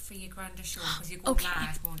request for your Granda Sean? Because you go Okay.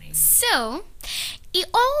 live, won't you? So, he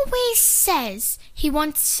always says he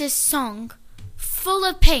wants a song full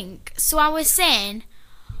of pink. So I was saying,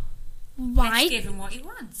 why? Let's give him what he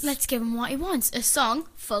wants. Let's give him what he wants. A song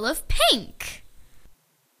full of pink.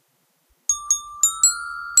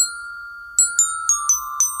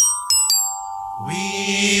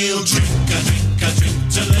 We'll drink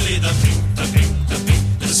to Lily the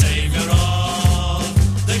pink, the savior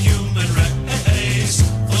of the human race.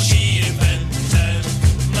 For she invented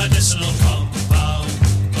medicinal compound,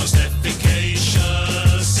 most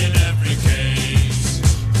efficacious in every case.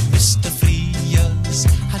 Mr. Fleas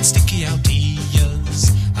had sticky out ears,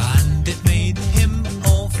 and it made him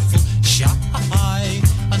awful shy.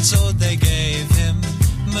 And so they gave him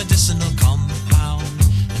medicinal compound,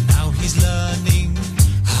 and now he's learning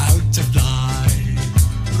how to fly.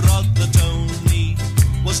 Brother Tony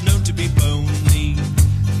was known to be bony.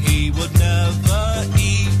 He would never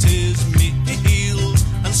eat his meals,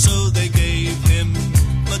 and so they gave him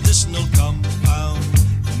medicinal compound.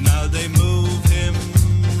 Now they move him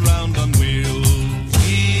round on wheels.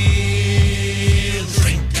 We'll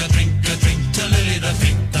drink to Lily the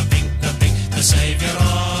pink, the savior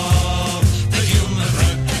of the human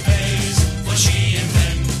race. For she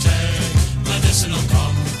invented medicinal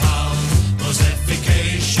compound, most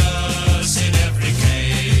efficacious in every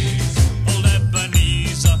case. Old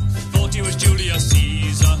Ebenezer thought he was Julius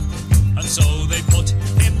Caesar, and so they put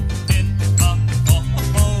him in a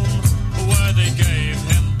home where they gave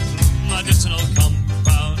him medicinal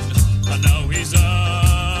compound, and now he's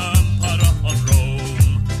emperor of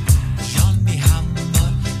Rome. Johnny Hammer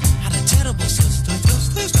had a terrible sister,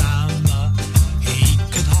 just his hammer. He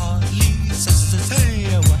could hardly say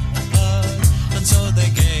a word, and so they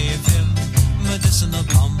gave him medicinal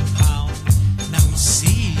compound. Now he's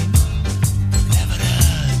seen, never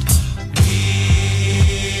heard.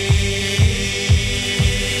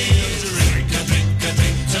 We'll drink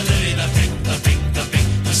to Lily the pink,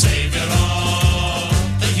 the savior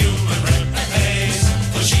of the human race.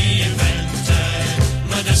 For she invented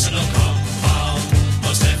medicinal compound,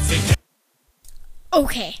 most efficacious.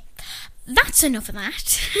 Okay, that's enough of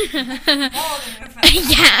that.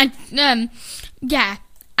 Yeah,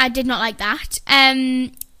 I did not like that.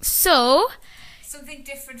 So, Something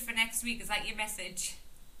different for next week. Is that your message?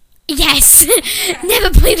 yes, never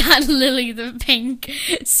play that Lily the Pink.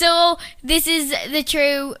 So, this is the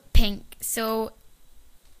true pink. So,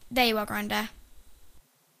 there you are, Granda.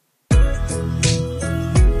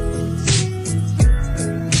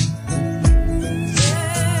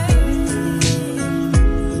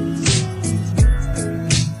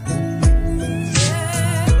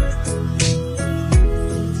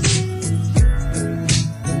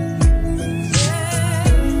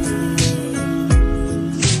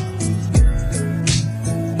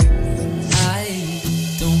 I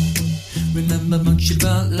don't remember much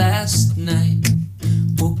about last night.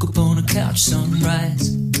 Woke up on a couch,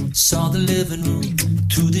 sunrise. Saw the living room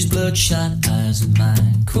through these bloodshot eyes of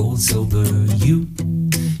mine. Cold sober, you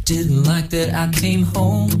didn't like that I came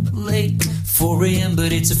home late, 4 a.m.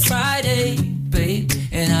 But it's a Friday, babe,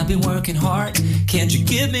 and I've been working hard. Can't you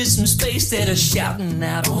give me some space? That are shouting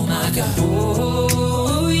out, oh my God,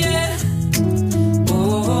 oh yeah,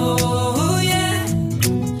 oh yeah.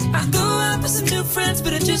 I go out with some new friends,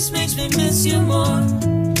 but it just makes me miss you more,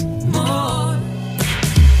 more.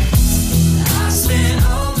 I spent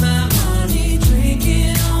all my money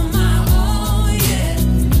drinking on my own, yeah.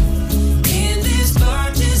 In this bar,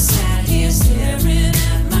 just sat here staring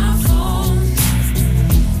at my phone,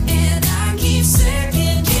 and I keep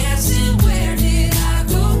second guessing, where did I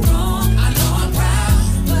go wrong? I know I'm proud,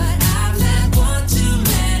 but I've had one too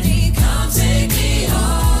many. Come take me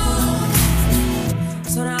home.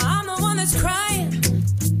 So now I'm the one that's crying.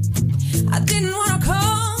 I didn't wanna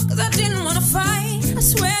call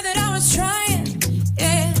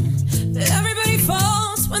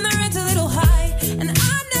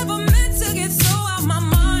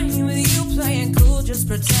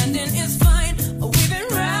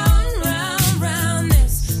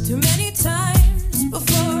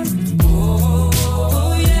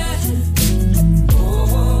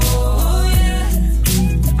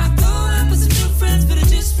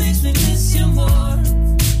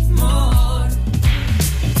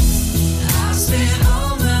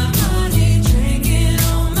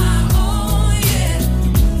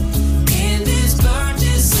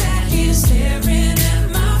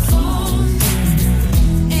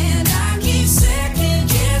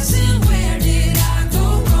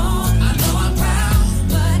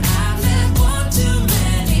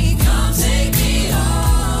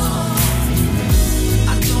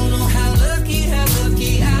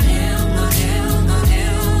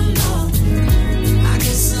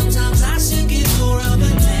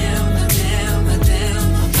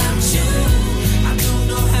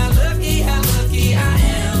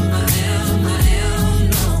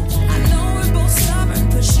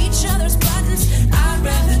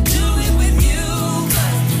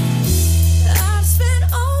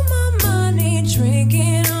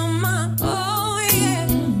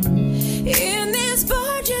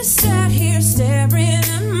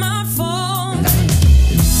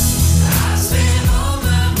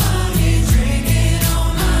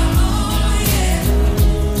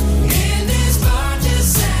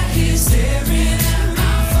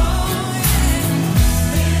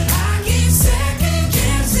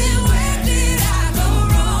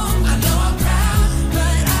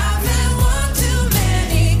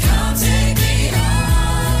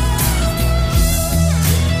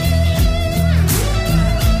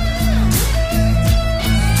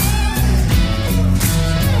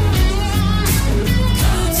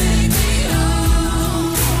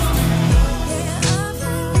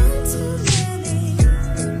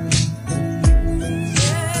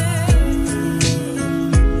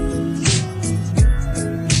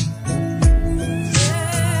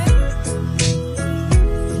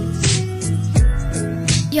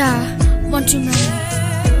Yeah, want to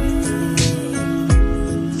know.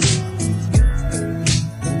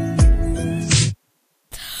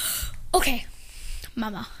 Okay,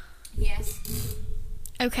 Mama. Yes.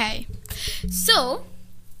 Okay, so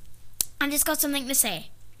I just got something to say.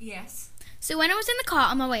 Yes. So when I was in the car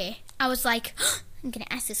on my way, I was like, I'm gonna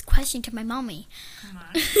ask this question to my mommy. Come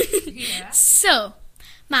on. Yeah. So,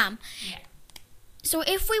 Mom, Yeah. so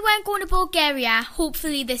if we weren't going to Bulgaria,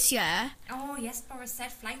 hopefully this year, Oh, yes, Boris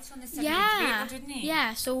said flights on the 7th yeah, of April, didn't he?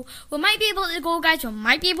 yeah, so we might be able to go, guys. We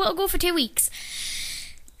might be able to go for 2 weeks.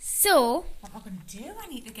 So, What am I going to do? I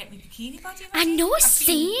need to get my bikini body I ready. know, I've same.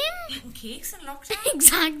 been eating cakes in lockdown.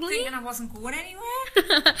 Exactly. Thinking I wasn't going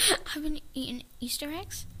anywhere. I've been eating Easter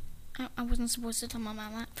eggs. I wasn't supposed to tell my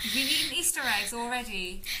mum that. You've eaten Easter eggs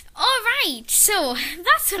already. All right, so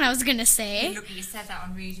that's what I was gonna say. Look, you said that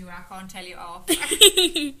on radio. I can't tell you off.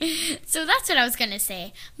 So that's what I was gonna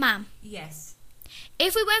say, Mum. Yes.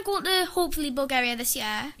 If we weren't going to hopefully Bulgaria this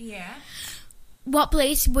year, Yeah. what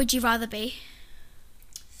place would you rather be?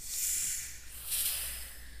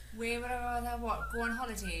 Where would I rather go on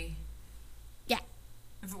holiday? Yeah.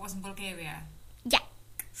 If it wasn't Bulgaria. Yeah,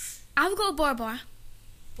 I would go to Bora Bora.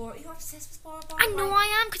 You're obsessed with Bora Bora? I know I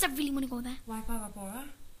am because I really want to go there Why Bora Bora?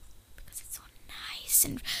 because it's so nice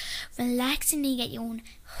and relaxing. You get your own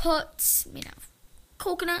huts made of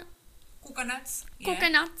coconut. Coconuts. Yeah.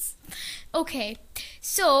 Coconuts. Okay,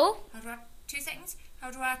 so How do I... 2 seconds. How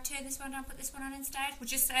do I turn this one on, put this one on instead? We'll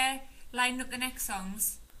just line up the next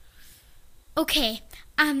songs. okay,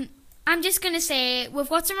 I'm just gonna say we've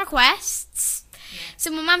got some requests. Yeah. So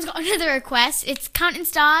my mum's got another request. It's Counting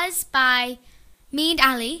Stars by me and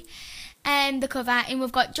Ali, the cover, and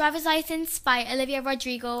we've got Driver's License by Olivia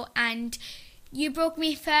Rodrigo and You Broke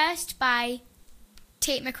Me First by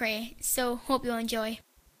Tate McRae. So hope you'll enjoy.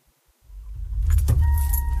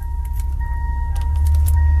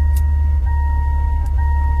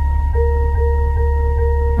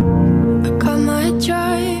 I got my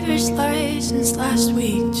driver's license last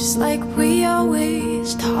week, just like we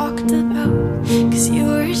always talked about. Cause you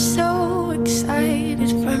were so excited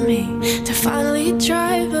for me to finally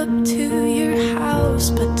drive up to your house.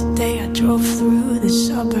 But today I drove through the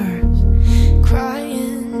suburbs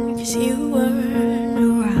crying cause you weren't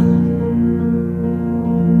around.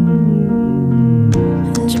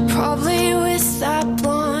 And you're probably with that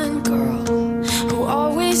blonde girl who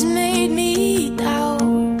always made me doubt.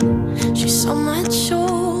 She's so much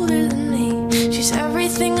older than me. She's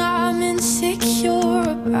everything I'm insecure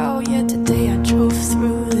about. Yet today I drove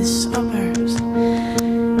through the suburbs.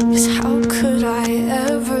 Cause how could I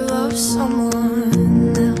ever love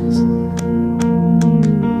someone else?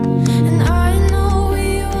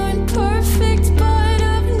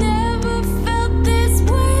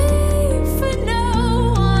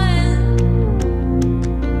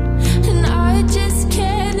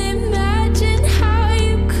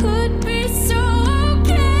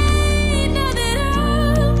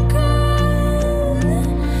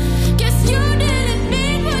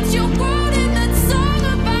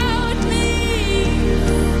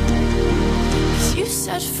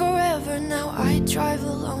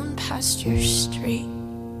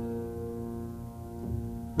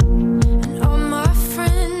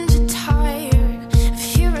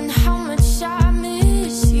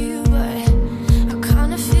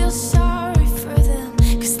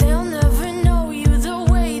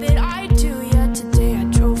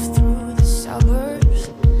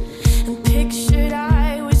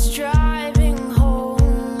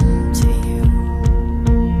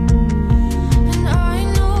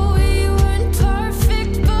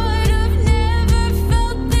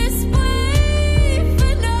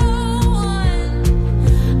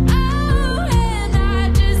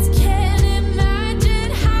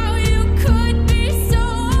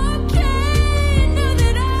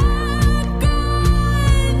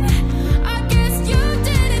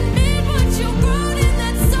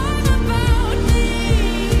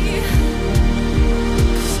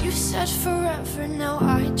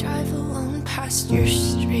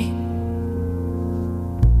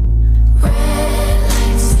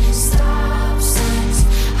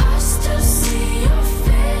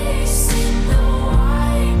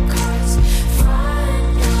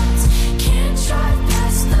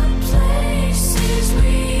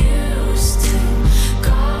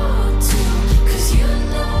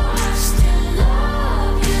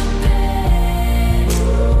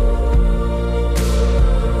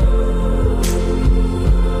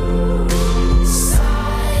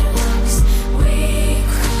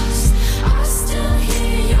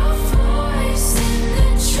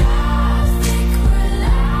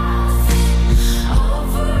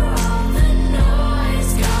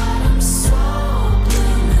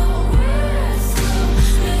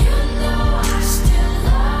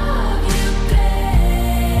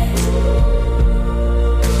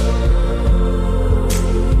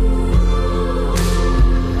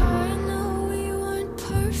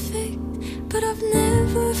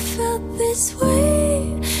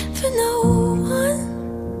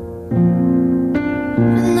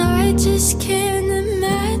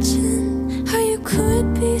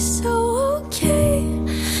 it be so okay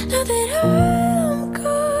now that I'm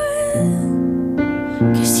gone?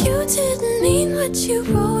 'Cause you didn't mean what you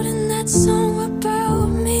wrote in that song about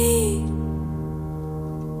me.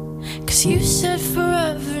 'Cause you said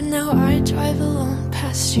forever, now I drive alone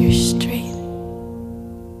past your street.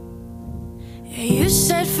 Yeah, you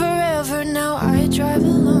said forever, now I drive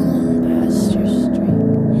alone past your street.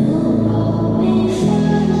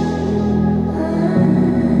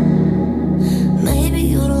 Maybe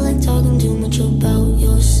you don't like talking too much about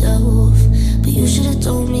yourself, but you should have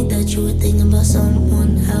told me that you were thinking about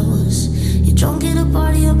someone else. You're drunk at a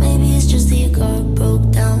party, or maybe it's just that your car broke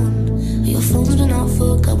down. Your phone's been out for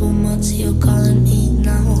a couple months, you're calling me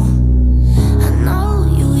now. I know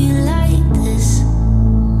you like this.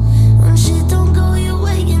 When shit don't go your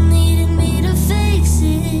way, you needed me to fix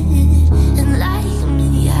it. And like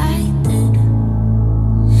me, I did.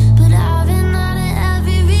 But I've been out of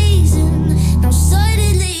every reason. Now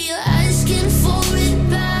suddenly you're asking for it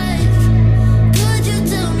back. Could you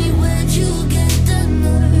tell me where'd you get the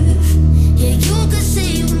nerve? Yeah, you could say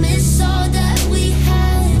you miss all that we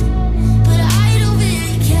had, but I don't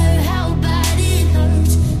really care how bad it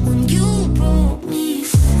hurts when you broke me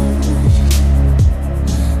first.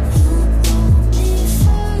 You broke me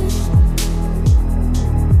first.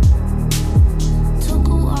 Took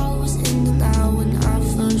a while, was in denial when I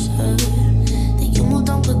first heard that you moved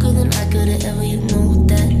on quicker than I could've ever, you know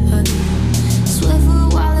that hurt. Swear for a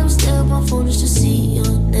while I was there on my phone just to see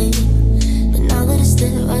your name, but now that it's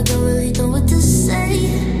there, I don't really know what to say.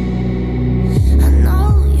 I know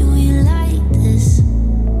you like this.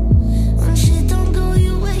 When shit don't go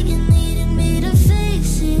your way, you needed me to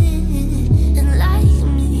fix it. And like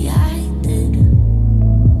me, I did.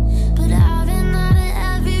 But I've been out of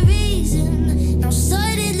every reason. Now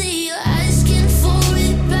suddenly you're asking for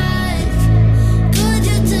it back. Could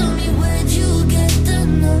you tell me where'd you get the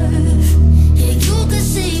nerve? Yeah, you could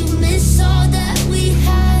say you miss all that we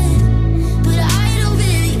had, but I don't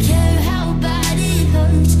really care how bad it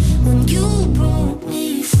hurts when you broke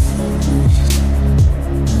me first.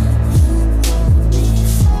 You broke me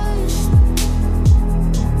first.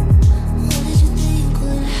 What did you think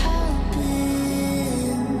would happen?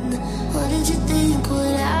 What did you think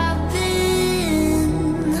would happen?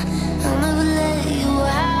 I'll never let you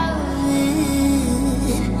have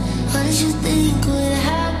it. What did you think would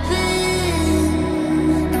happen?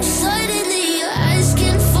 Now suddenly you're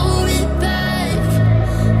asking for it back.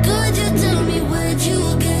 Could you tell me where'd you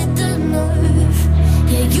get the nerve?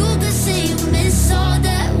 Yeah, you could say you miss all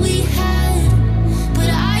that we had, but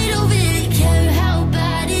I don't really care how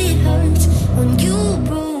bad it hurts when you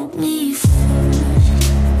broke me first.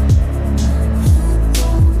 You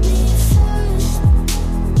broke me first.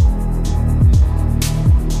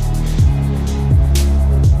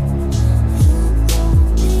 You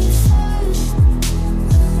broke me first.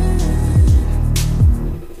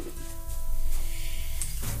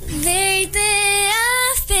 Lately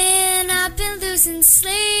I've been losing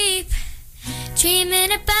sleep,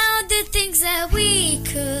 dreaming about the things that we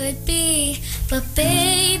could be. But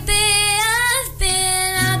baby,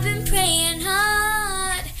 I've been praying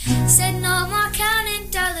hard. Said no more counting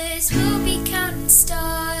dollars, we'll be counting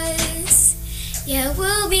stars. Yeah,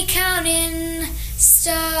 we'll be counting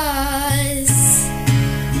stars.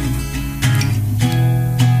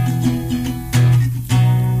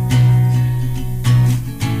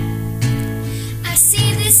 I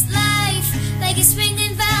see this life like a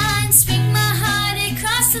swinging vine, swing my heart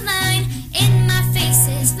across the line. In my face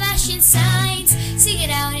is flashing signs, sing it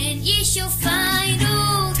out and ye shall find.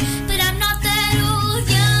 Old, but I'm not that old.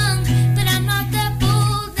 Young, but I'm not that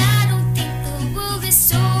bold. I don't think the world is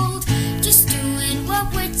sold, just doing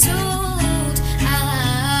what we're told.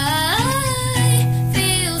 I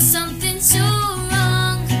feel something so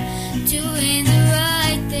wrong, doing the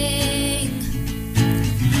right thing.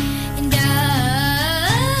 And I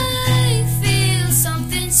feel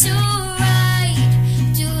something so right,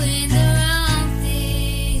 doing the wrong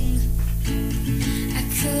thing.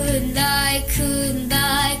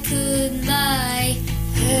 I couldn't lie.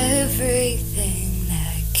 Everything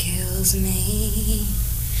that kills me.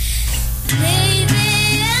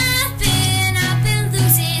 Lately I've been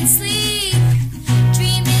losing sleep,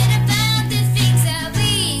 dreaming about the things that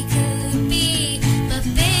we could be. But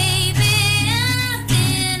baby, I've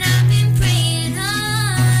been praying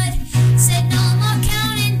hard. Said no more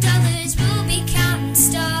counting dollars, we'll be counting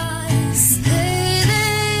stars.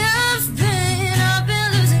 Lately I've been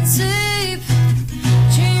losing sleep,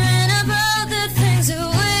 dreaming about the things that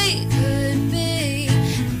we could be.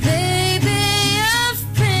 Baby, I've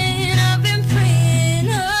been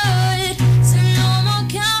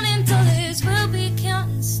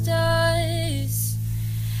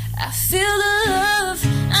feel the love,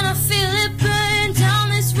 and I feel it burn down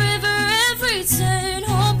this river every turn.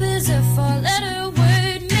 Hope is a four-letter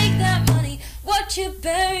word. Make that money, watch it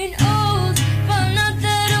burn. Old, but I'm not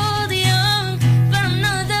that old. Young, but I'm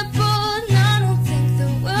not that bold. And I don't think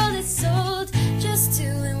the world is sold, just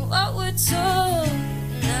doing what we're told.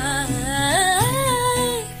 And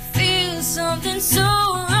I feel something so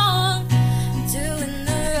wrong, doing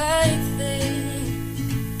the right thing.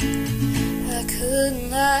 I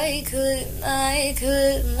couldn't lie,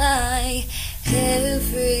 couldn't lie.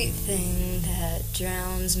 Everything that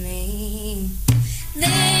drowns me.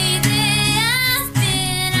 Lately I've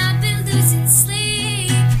been losing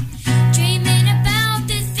sleep, dreaming about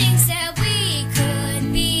the things that we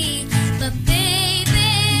could be. But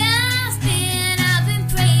baby, I've been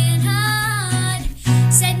praying hard.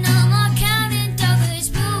 Said no more counting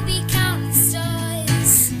dollars, we'll be counting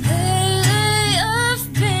stars. Lately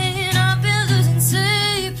I've been losing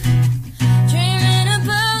sleep, dreaming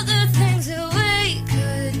about the things that we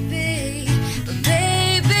could be. But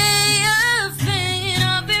baby,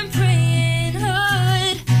 I've been praying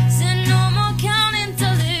hard. Said no more counting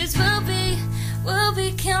dollars, we'll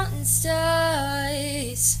be counting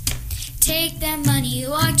stars. Take that money,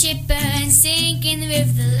 watch it burn, sink in the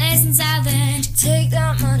river, the lessons I learned. Take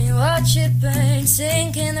that money, watch it burn,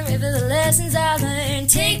 sink in the river, the lessons I learned.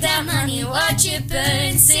 Take that money, watch it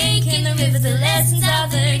burn, sink in the river, the lessons I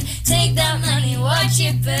learned. Take that money, watch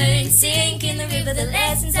it burn, sink in the river, the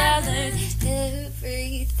lessons I learned.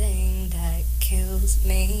 Everything that kills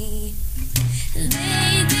me.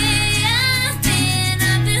 Lately I've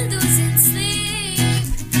been losing sleep,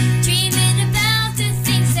 dreaming about the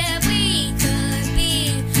things that we could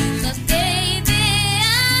be. But baby,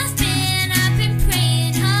 I've been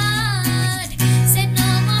praying hard. Said no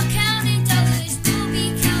more counting dollars, we'll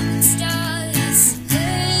be counting stars.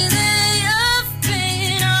 Lately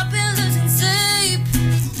I've been losing sleep,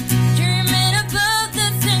 dreaming about the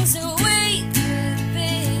things that we could be.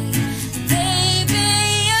 Baby,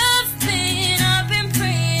 I've been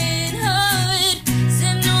praying hard.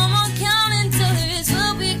 Said no more counting dollars,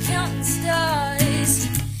 we'll be counting stars.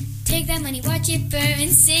 Take that money, watch it burn,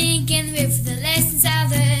 sink in the river, the lessons I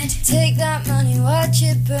learned. Take that money, watch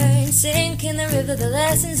it burn, sink in the river, the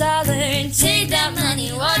lessons I learned. Take that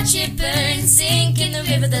money, watch it burn, sink in the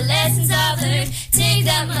river, the lessons I learned. Take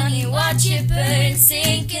that money, watch it burn,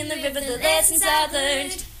 sink in the river, the lessons I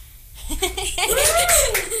learned.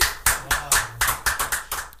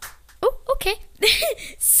 Oh, okay.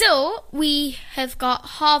 So we have got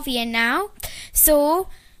Harvey in now. So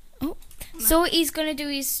he's gonna do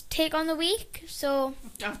his take on the week. So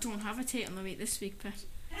I don't have a take on the week this week, but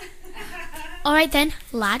all right then,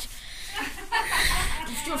 lad.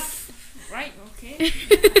 right, okay.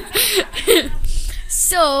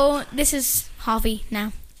 So this is Harvey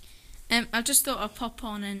now. I just thought I'd pop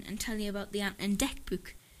on and tell you about the Ant and Dec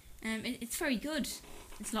book. It's very good.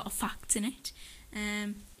 There's a lot of facts in it.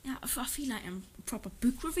 Yeah, I feel like I'm a proper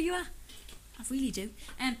book reviewer. I really do.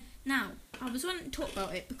 Now, I was wanting to talk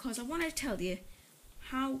about it because I want to tell you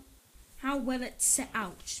how well it's set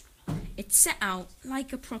out. It's set out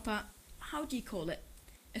like a proper, how do you call it?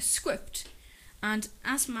 A script. And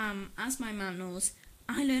as my mum knows,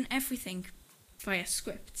 I learn everything via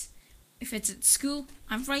script. If it's at school,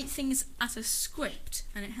 I write things as a script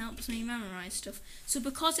and it helps me memorise stuff. So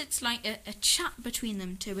because it's like a chat between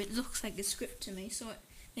them two, it looks like a script to me, so it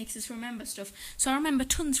makes us remember stuff. So I remember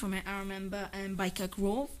tons from it. I remember Biker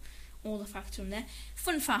Grove, all the facts from there.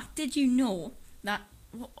 Fun fact, did you know that,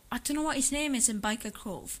 I don't know what his name is in Biker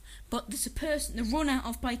Grove, but there's a person, the runner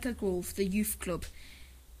of Biker Grove, the youth club,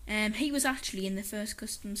 he was actually in the first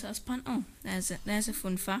Customs House pantomime. Oh, there's a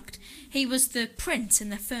fun fact. He was the prince in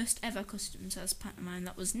the first ever Customs House pantomime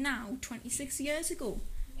that was now 26 years ago.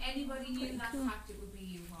 Anybody knew that cool. fact, it would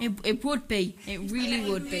be you. It would be. It really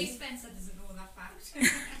would be. Spencer doesn't know that fact.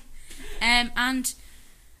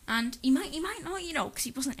 And he might not, you know, because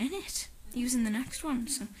he wasn't in it. He was in the next one.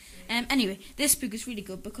 So, anyway, this book is really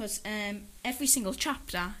good because every single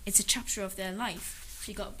chapter is a chapter of their life.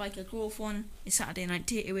 So you got Biker Grove one, a Saturday Night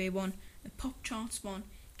Takeaway one, a Pop Charts one,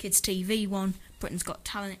 Kids TV one, Britain's Got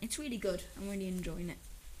Talent. It's really good. I'm really enjoying it.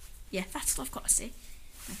 Yeah, that's all I've got to say.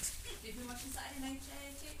 Thanks. Did you watch the Saturday Night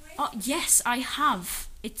Takeaway? Oh yes, I have.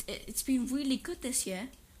 It's been really good this year.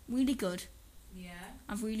 Really good. Yeah.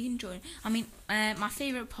 I've really enjoyed it. I mean, my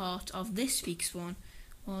favourite part of this week's one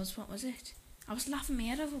was, what was it? I was laughing my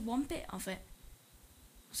head over one bit of it.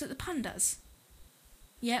 Was it the pandas?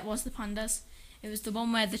 Yeah, it was the pandas. It was the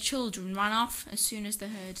one where the children ran off as soon as they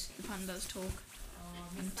heard the pandas talk. Oh,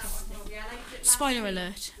 I missed that one. Yeah, I liked it last Spoiler week,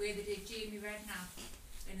 alert. where they did Jamie Redknapp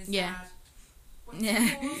and his Yeah. dad.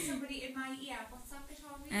 Yeah. Call somebody in my ear. What's that bit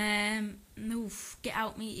on me? No, get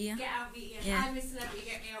out me ear. Get out me ear. Yeah. I'm a celebrity,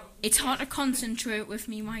 get me out. It's hard to concentrate with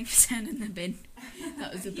me wife saying in the bin.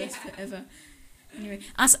 That was the best bit ever. Anyway,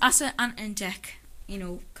 as an Ant and Dec, you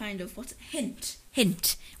know, kind of what's hint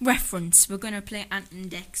reference. We're gonna play Ant and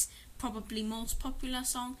Dec's probably most popular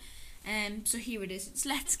song. So here it is. It's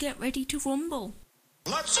Let's Get Ready to Rumble.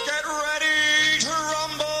 Let's get ready to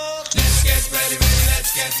rumble. Let's get ready,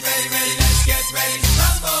 let's get ready, let's get ready to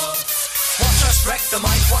rumble. Watch us wreck the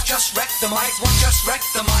mic, watch us wreck the mic, watch us wreck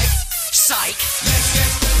the mic. Psych. Let's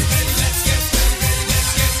get ready, let's get ready, let's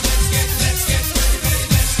get ready, let's get ready,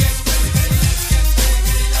 let's get ready,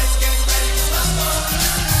 let's get ready to rumble.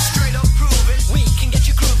 Straight up proving, we can get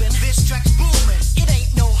you grooving. This track's booming, it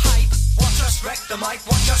ain't no hype. Watch us wreck the mic,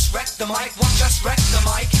 watch us wreck the mic, watch us wreck the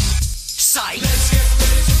mic. Psych. Let's get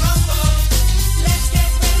ready to rumble. Let's get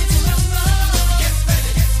ready to rumble. Get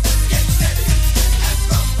ready, get steady, and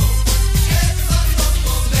rumble. Everybody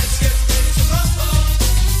rumble. Let's get ready to rumble.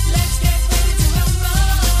 Let's get ready to rumble.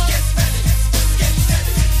 Get ready, get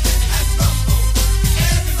steady, and rumble.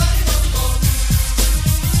 Everybody rumble.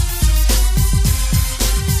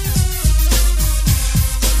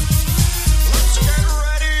 Let's get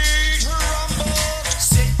ready to rumble.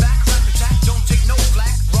 Sit back, rap attack, don't take no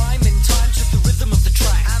flack. Rhyme in time to the rhythm of the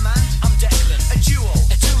track. I'm Declan, a duo,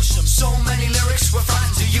 a twosome. So many lyrics, we're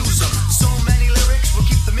frightened to use them. So many lyrics, we'll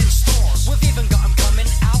keep them in stores. We've even got them coming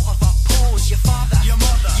out of our pores. Your father, Your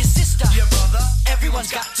mother, your sister, your brother.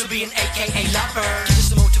 everyone's got to be an AKA lover. Give us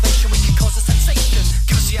the motivation, we can cause a sensation.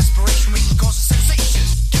 Give us the aspiration, we can cause a sensation.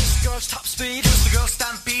 Give us the girls top speed, give us the girls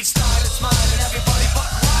stampede style. It's mine and everybody but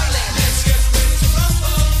Riley. Let's get ready to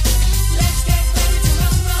rumble. Let's get ready to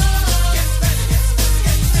rumble. Get ready,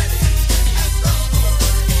 get steady, and rumble.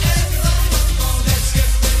 Everybody rumble. Let's get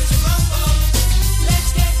ready to rumble. Let's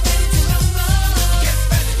get ready to rumble. Get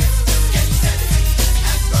ready, get steady,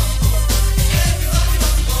 and rumble.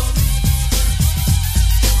 Everybody rumble.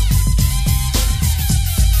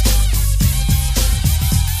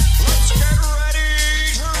 Let's get ready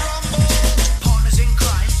to rumble. Partners in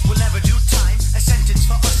crime will never do time. A sentence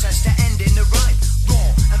for us has to end in a rhyme.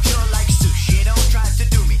 Raw and pure like sushi. Don't try to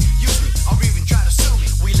do me, use me, or even try to sue me.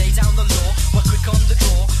 We lay down the law, we're quick on the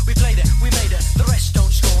draw. We played it, we made it, the rest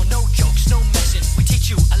don't score. No jokes, no messing. We teach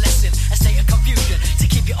you a lesson, a state of confusion to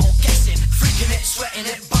keep you all guessing. Freaking it, sweating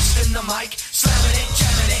it, busting the mic, slamming it,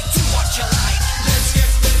 jamming it, do what you like. Let's get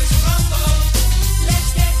ready to rumble. Let's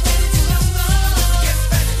get ready to rumble. Get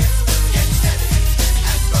ready, get steady,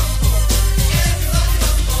 and rumble. Everybody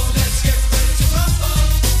rumble. Let's get ready to rumble.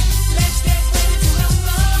 Let's get ready to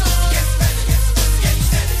rumble. Get ready, get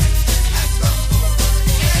steady, and rumble.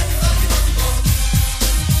 Everybody rumble.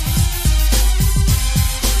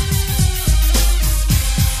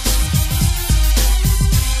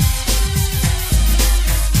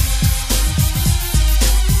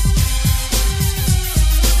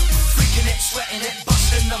 Freaking it, sweating it,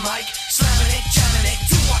 busting the mic, slamming it, jamming it,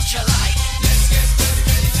 do what you like. Let's get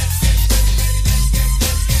ready, let's get ready, let's get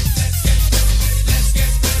ready, let's get ready, let's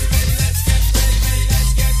get ready, let's get ready,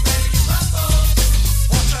 let's get ready to rumble.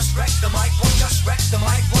 Watch us wreck the mic, watch us wreck the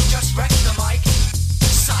mic, watch us wreck the mic.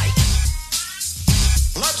 Psych.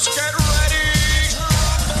 Let's get ready to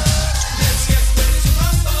rumble. Let's get ready to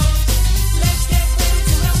rumble. Let's get ready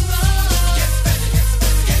to rumble. Get ready,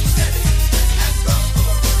 get steady, and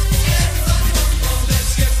rumble. Everybody rumble.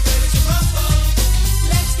 Let's get ready to rumble.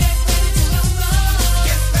 Let's get ready to rumble.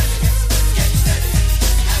 Get ready, get steady,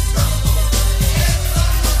 and rumble. Everybody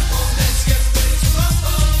rumble. Let's get ready to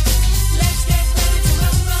rumble. Let's get ready to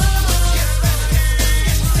rumble. Get ready,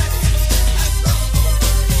 get steady, and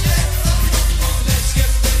rumble. Everybody rumble. Let's get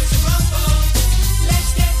ready to rumble. Let's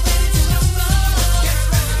get ready to rumble. Get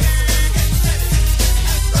ready, get steady,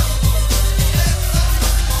 and rumble.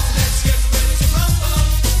 Let's get ready to rumble.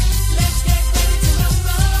 Let's get ready to rumble.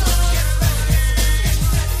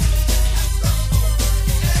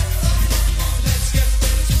 Let's get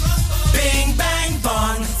ready to rumble. Bing bang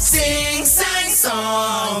bong, sing sang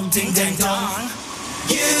song, ding dang dong.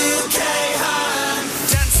 UK hon.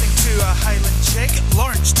 Dancing to a Highland chick.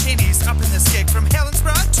 Lawrence Cheney's up in this gig from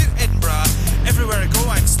Helensburgh to Edinburgh. Everywhere I go,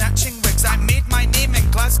 I'm snatching wigs. I made my name in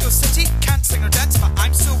Glasgow City. Can't sing or dance, but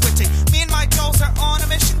I'm so witty. Me and my dolls are on a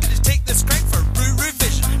mission. Gonna take this crown for Ruru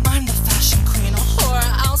Vision. I'm the fashion queen of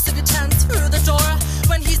horror. I'll stick a 10 through the door.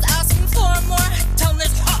 When he's asking for more, tell him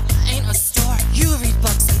this ain't a store. You read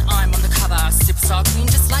books and I'm on the cover. Superstar queen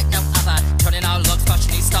just like no other. Turning out looks,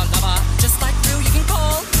 fashionista lover. Just like Rue, you can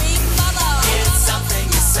call me mother. It's something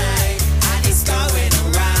you say, and it's going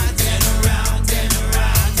around and around and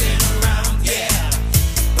around and around, yeah.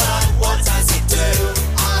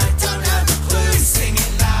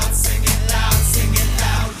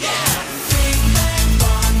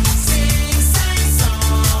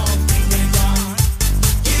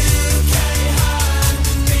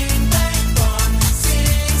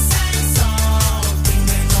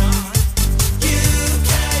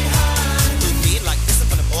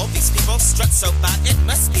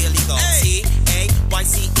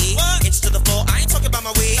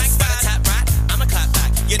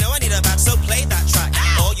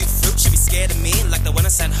 scared of me like the one I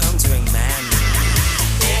sent home doing man.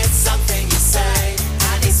 It's something you say,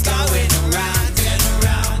 and it's going around and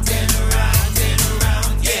around and around and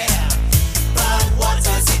around, yeah. But what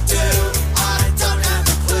does it do? I don't have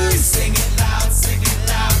a clue. Sing it loud, sing it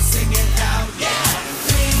loud, sing it loud, yeah.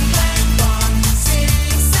 Bing bang bong, sing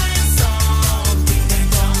sang song. Bing bang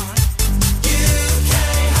bong, UK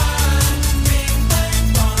high. Bing bang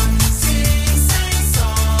bong, sing sang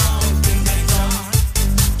song. Bing bang bong,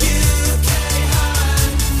 UK high.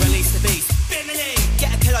 Release the beast, Bimini.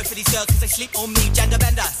 Get a pillow for these girls 'cause they sleep on me. Gender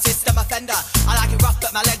bender, system offender. I like it rough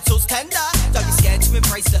but my lentils tender. Don't be scared to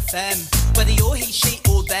embrace the femme, whether you're he, she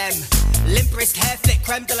or them. Limp wrist, hair flick,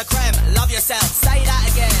 creme de la creme. Love yourself, say that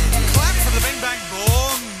again. Clap for the bing bang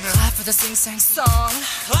bong. Clap for the sing sang song.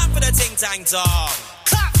 Clap for the ting tang dong.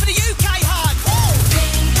 Clap for the UK hard.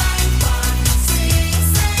 Sing my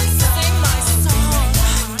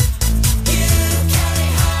song. UK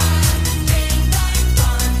high. Bing bang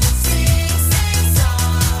bong. Sing sang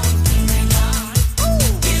song. Bing bang bong.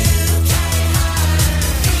 UK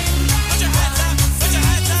high. Put your hands up, put your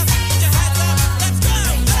hands up, put your hands up. Let's go.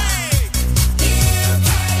 Hey. UK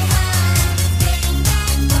high. Bing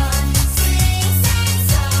bang bong. Sing sang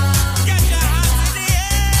song. Get your hands in the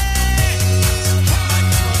air.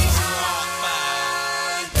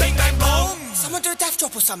 Bing bang boom. Someone do a death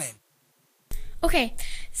drop or something. Okay,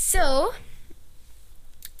 so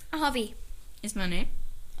Harvey. Is my name?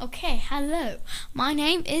 Okay, hello. My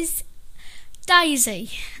name is Daisy.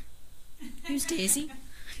 Who's Daisy?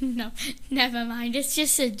 No, never mind. It's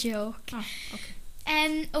just a joke. Oh, okay.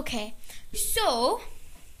 Okay. So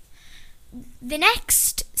the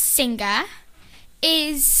next singer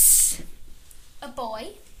is a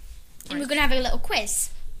boy, and we're gonna have a little quiz.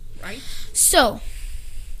 Right. So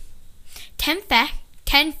 10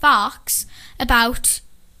 facts about.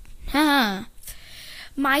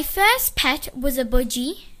 My first pet was a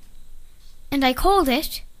budgie, and I called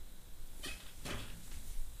it.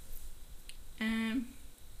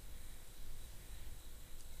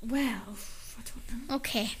 Well, I don't know.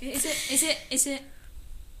 Okay. Is it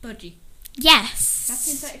budgie? Yes. That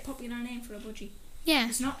seems like a popular name for a budgie. Yeah.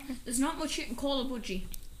 There's not much you can call a budgie.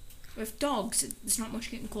 With dogs, there's not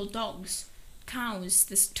much you can call dogs. Cows,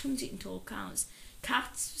 there's tons you can call cows.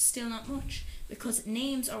 Cats, still not much, because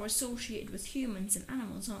names are associated with humans and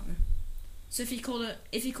animals, aren't they? So if you call a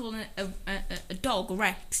dog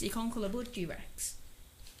Rex, you can't call a budgie Rex,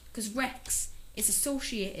 because Rex is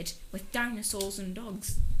associated with dinosaurs and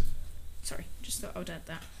dogs. Sorry, just thought I would add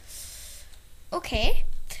that. Okay.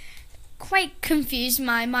 Quite confused.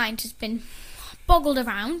 My mind has been boggled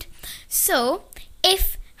around. So,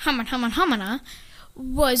 if Hamana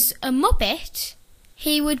was a Muppet,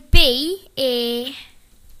 he would be a.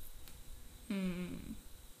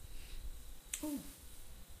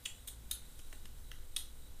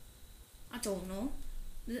 I don't know.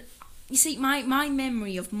 You see, my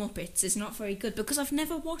memory of Muppets is not very good because I've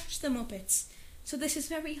never watched the Muppets. So this is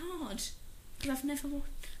very hard. Because I've never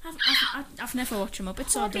watched a Muppet,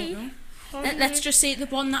 so I don't know. Let's just say the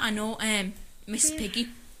one that I know, Miss Piggy.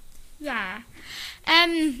 Yeah.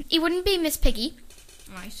 He wouldn't be Miss Piggy.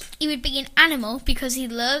 Right. He would be an animal because he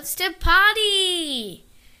loves to party.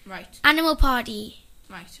 Right. Animal party.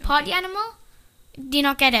 Right. Okay. Party animal? Do you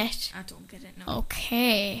not get it? I don't get it, no.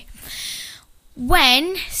 Okay.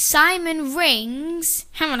 When Simon rings...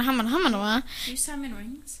 Hamana. Who's Simon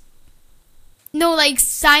Rings? No, like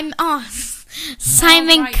Simon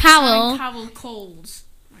Right, Cowell. Simon Cowell calls.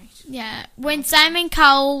 Right. Yeah. When Simon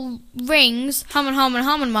Cowell rings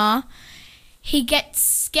Hamana, he gets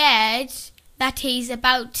scared that he's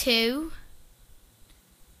about to...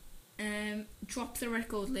 Drop the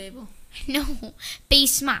record label. No, be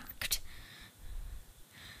smacked.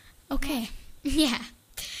 Okay. Yeah.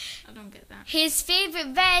 I don't get that. His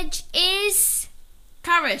favourite veg is...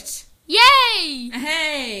 Carrot. Yay!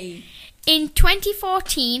 Hey! In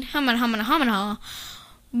 2014, Hamana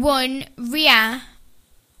won Rhea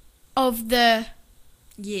of the...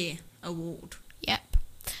 Yeah, award. Yep.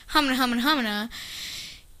 Hamana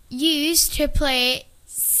used to play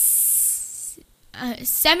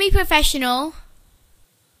semi-professional...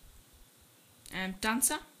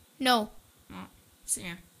 Dancer? No. Oh,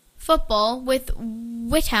 singer. Football with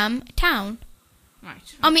Whitham Town.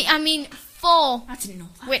 Right. I mean for I didn't know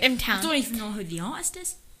that. Whitham Town. I don't even know who the artist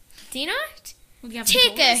is. Do you know it? Well, you haven't Take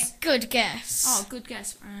told a us. good guess. Oh, good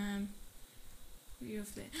guess. Rio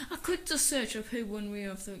of the... I could just search up who won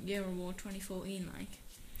Rio of the Year Award 2014, like.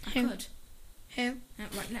 I Who? could. Who?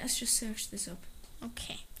 Right, let's just search this up.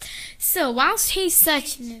 Okay. So whilst he's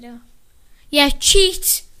searching it up, yeah,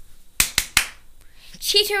 cheater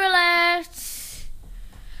alert.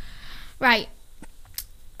 Right.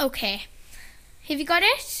 Okay. Have you got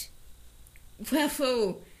it?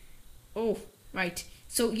 Well, oh, right.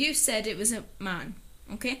 So you said it was a man,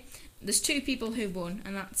 okay? There's two people who won,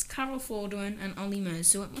 and that's Carol Fordwin and Ollie Murs,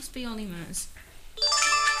 so it must be Ollie Murs.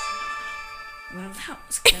 Well, that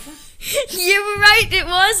was clever. You were right, it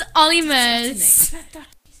was Ollie Murs.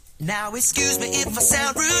 Now excuse me if I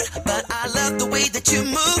sound rude, but I love the way that you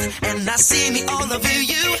move, and I see me all over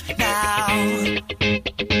you now.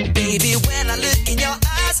 Baby, when I look in your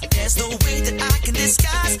eyes, there's no way that I can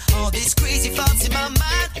disguise all these crazy thoughts in my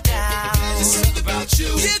mind now. There's something about you.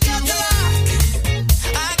 You got the lock,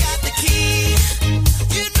 I got the key.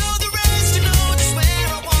 You know the rest, you know just where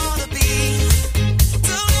I wanna be.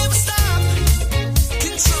 Don't ever stop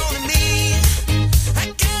controlling me. I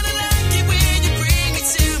kinda like it when you bring me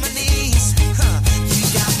to my knees. You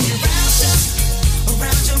got me wrapped up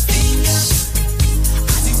around your finger.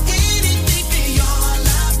 I do anything for your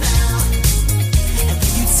love now. And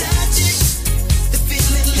when you touch it, the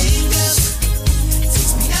feeling lingers.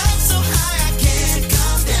 Takes me up so high I can't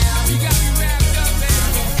come down. You got me wrapped up, man.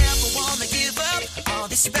 I don't ever wanna give up. All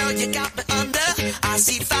this spell you got me under. I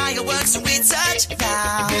see fireworks when we touch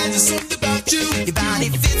now. Man, there's something about you. Your body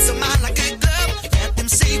fits on mine like a glove. Let them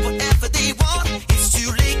say whatever they want. It's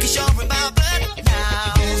too late 'cause you're in my blood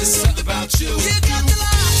now. Man, there's something about you. You got the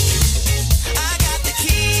lock, I got the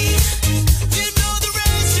key. You know the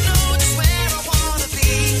rest, you know just where I wanna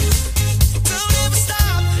be. Don't ever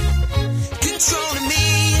stop controlling me.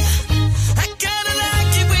 I kinda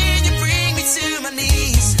like it when you bring me to my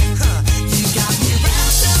knees. You got me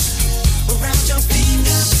wrapped up around your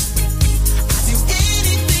finger. I do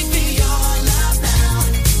anything for your love now.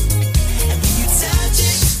 And when you touch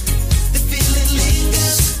it, the feeling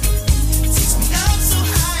lingers. Takes me up so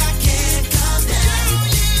high I can't come down.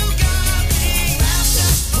 You got me wrapped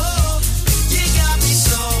up, oh, you got me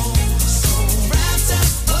so wrapped up,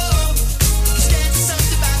 oh, 'cause there's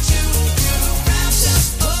something about you. Wrapped up,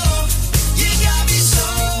 oh, you got me so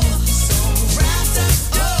wrapped up,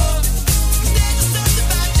 oh, 'cause there's something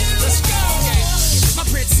about you. Let's go. My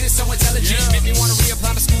princess so intelligent, make me wanna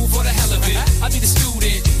reapply to school for the hell of it. I'll be the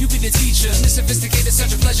student, you be the teacher. This sophisticated,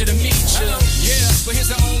 such a pleasure to meet you. Yeah, but here's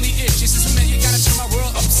the only itch. She says, man, you gotta turn my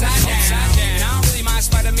world upside down. And I don't really mind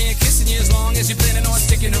Spider-Man kissing you as long as you're planning on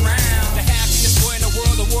sticking around. The happiest boy in the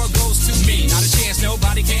world, the world goes to me. Not a chance,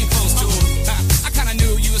 nobody came close to him. I kinda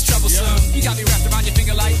knew you was troublesome. You got me wrapped around your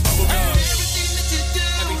finger like bubblegum. Everything that you do,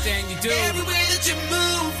 Everything you do. every way that you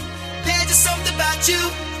move, there's just something about you.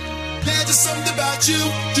 There's just something about you.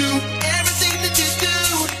 Do everything that you do,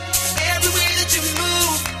 every way that you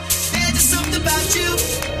move, there's just something about you.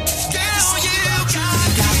 Girl, you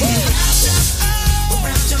got me wrapped up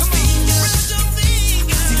around your finger.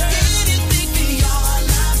 Do anything for your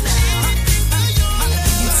love now. And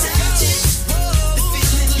when you touch it, the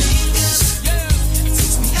feeling lingers.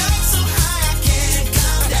 Takes me up so high I can't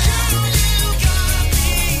come down. You got me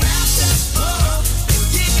wrapped up, oh,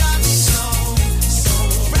 you got me so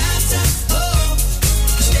wrapped up, oh,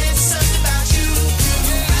 'cause there's something about you.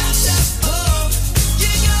 Wrapped up, oh,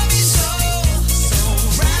 you got me so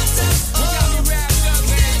wrapped up, oh, 'cause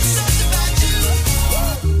there's something about you.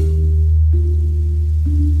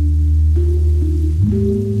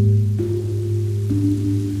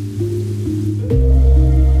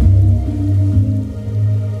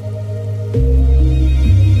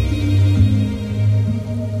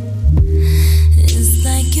 It's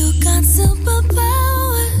like you got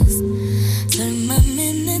superpowers. Turn my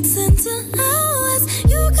minutes into hours.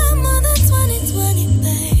 You got more than 20/20,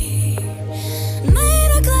 babe.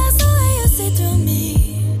 Made a glass the way you see through me.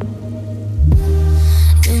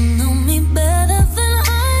 You know me better than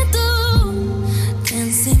I do.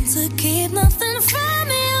 Can't seem to keep nothing from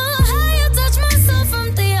you. How you touch my soul from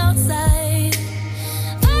the outside.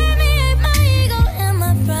 Permeate my ego and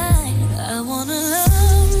my pride. I wanna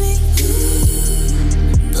love me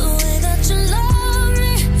the way that you love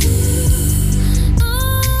me.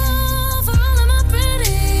 Oh, for all of my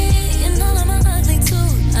pretty and all of my ugly too.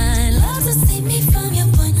 I love to see me from your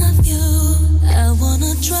point of view. I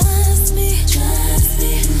wanna trust me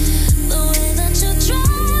the way that you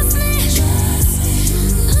trust me.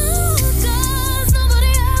 Oh God,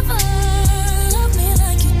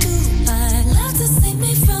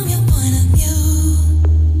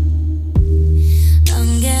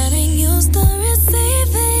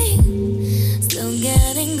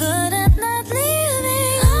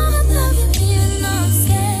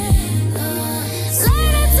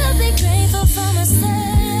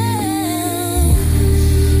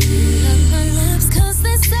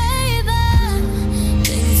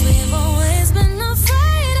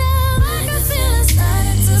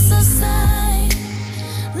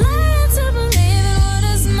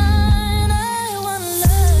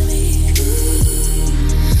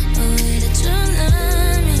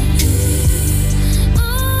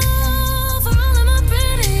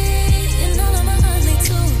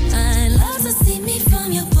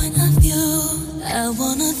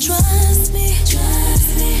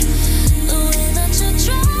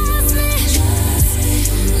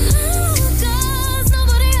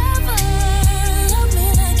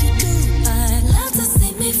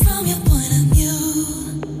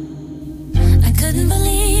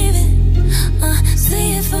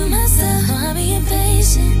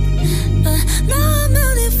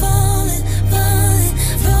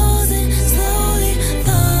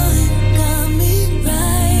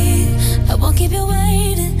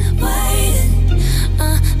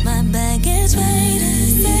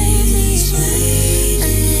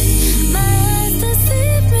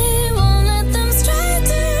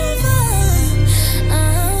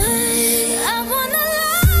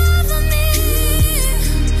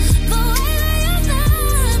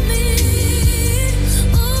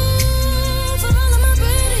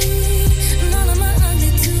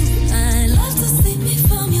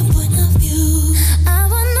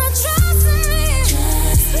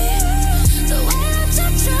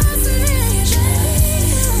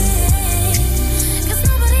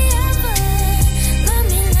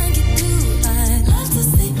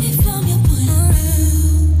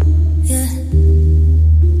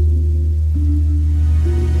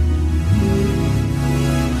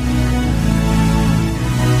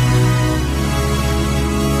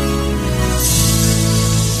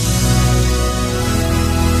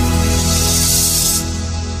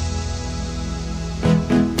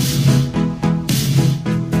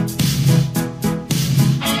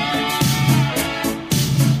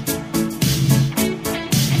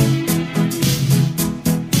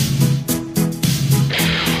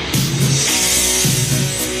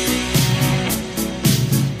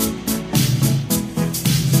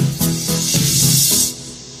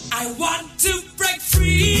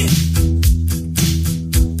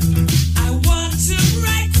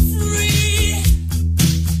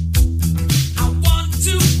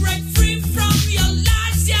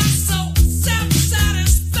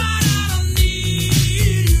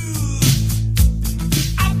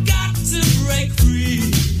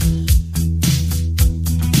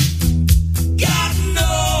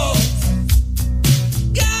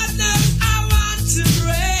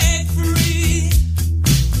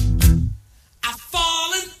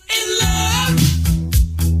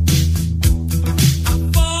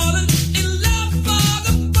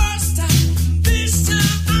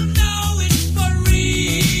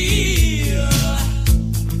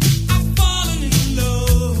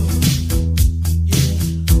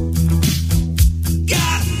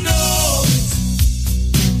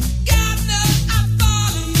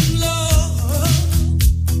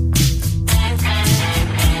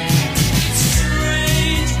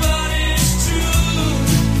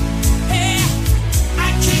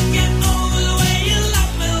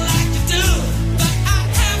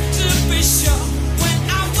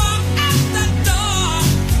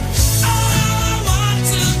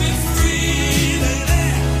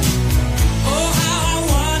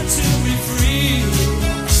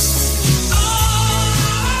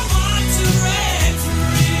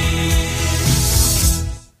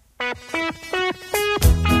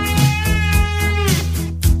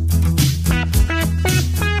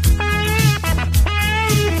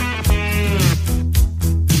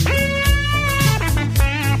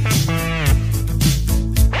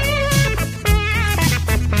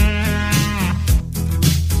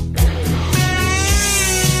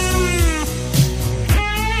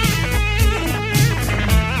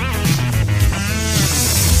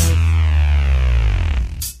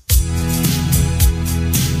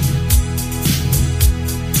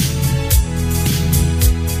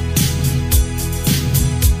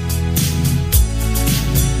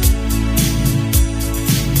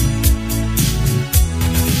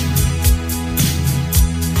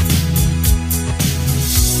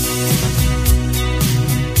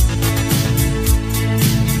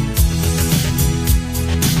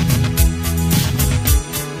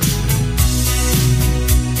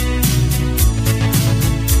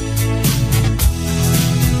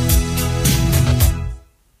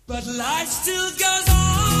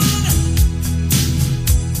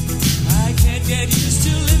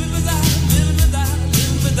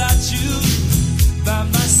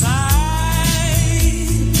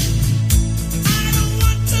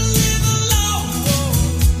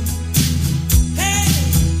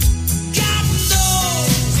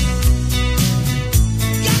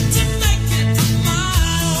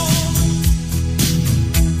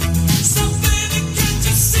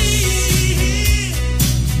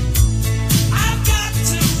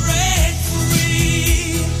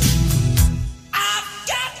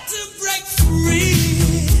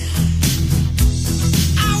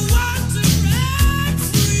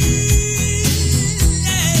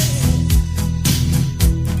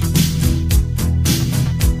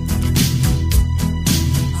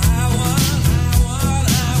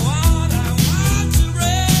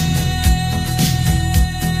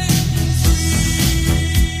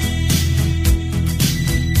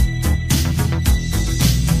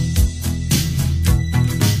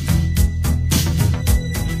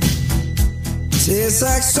 Tastes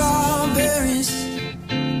like strawberries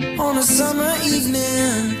on a summer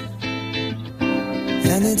evening,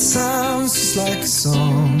 and it sounds just like a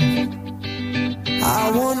song.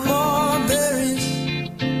 I want more berries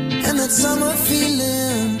and that summer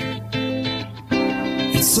feeling.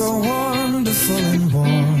 It's so wonderful and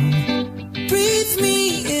warm. Breathe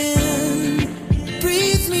me in,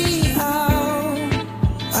 breathe me out.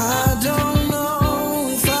 I don't know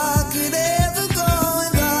if I could ever go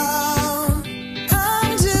without.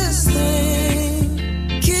 I'm just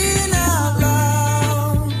thinking out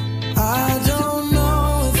loud. I don't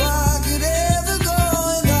know if I could ever go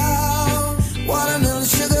without watermelon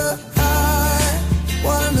sugar high,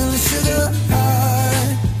 watermelon sugar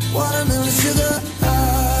high, watermelon sugar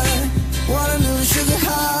high, watermelon sugar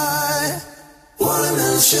high,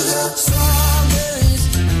 watermelon sugar. Strawberries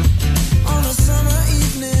on a summer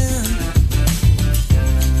evening.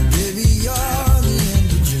 Baby, you're the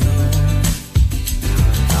end of June.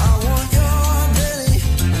 I want your belly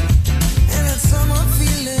and that summer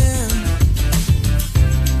feeling.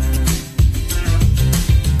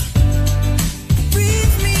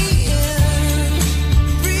 Breathe me in,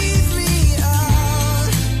 breathe me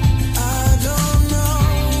out. I don't know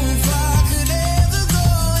if I could ever go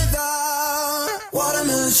without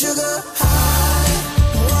watermelon sugar high,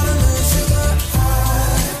 watermelon sugar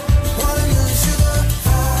high, watermelon sugar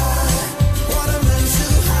high, watermelon sugar high, watermelon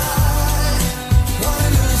sugar high,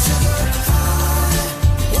 watermelon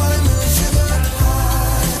sugar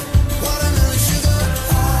high, watermelon sugar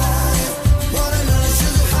high,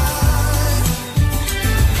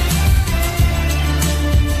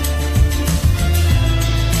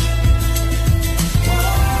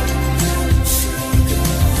 watermelon sugar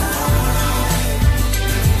high.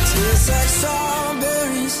 Tastes like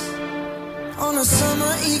strawberries on a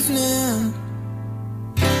summer evening,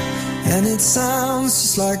 and it sounds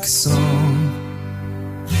just like a song.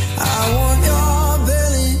 I want your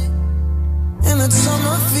belly and that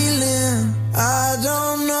summer feeling. I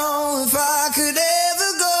don't know if I could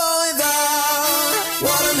ever go without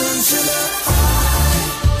watermelon sugar high,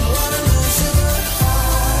 watermelon sugar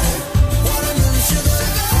high, watermelon sugar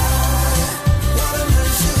high,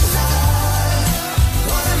 watermelon sugar high,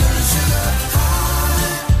 watermelon sugar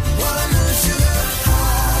high, watermelon sugar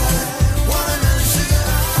high, watermelon sugar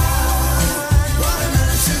high,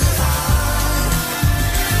 watermelon sugar high.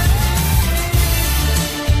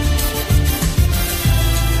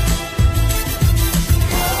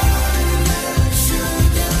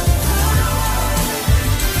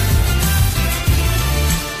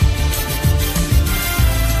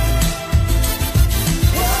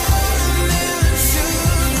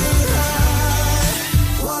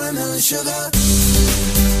 Watermelon sugar.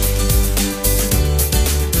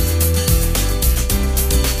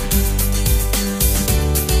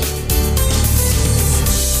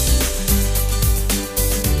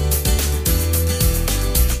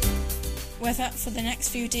 Weather for the next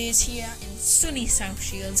few days here in sunny South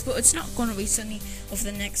Shields, but it's not going to be sunny over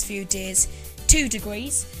the next few days. 2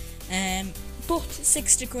 degrees, but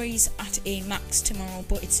 6 degrees at a max tomorrow,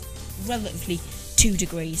 but it's relatively 2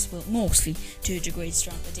 degrees, well, mostly 2 degrees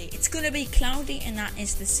throughout the day. It's going to be cloudy, and that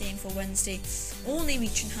is the same for Wednesday, only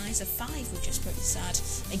reaching highs of 5, which is pretty sad.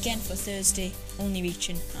 Again for Thursday, only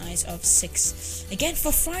reaching highs of 6. Again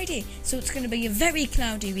for Friday, so it's going to be a very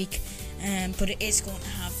cloudy week, but it is going to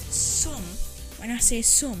have some, when I say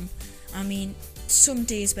some, I mean some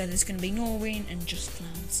days where there's going to be no rain and just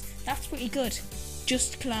clouds. That's pretty good.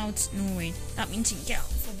 Just clouds, no rain. That means you can get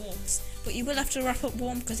out for walks, but you will have to wrap up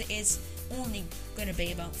warm because it is only going to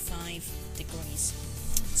be about 5 degrees.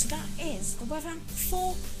 So that is the weather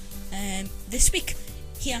for this week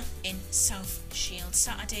here in South Shields.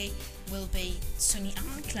 Saturday will be sunny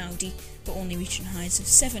and cloudy, but only reaching highs of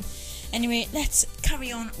 7. Anyway, let's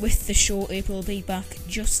carry on with the show. It will be back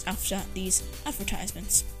just after these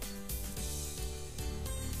advertisements.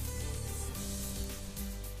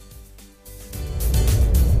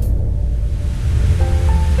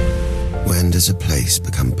 When does a place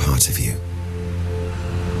become part of you?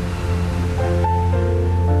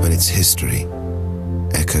 When its history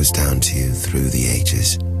echoes down to you through the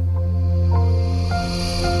ages.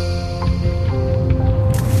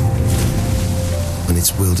 When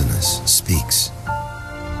its wilderness speaks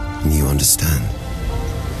and you understand.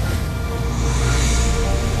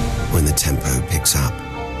 When the tempo picks up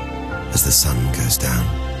as the sun goes down.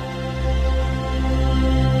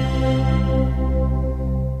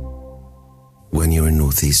 When you're in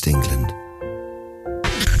Northeast England.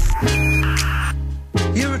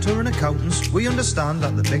 Here at Huron Accountants, we understand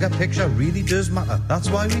that the bigger picture really does matter. That's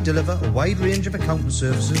why we deliver a wide range of accounting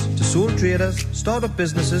services to sole traders, start-up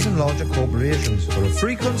businesses and larger corporations. For a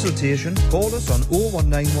free consultation, call us on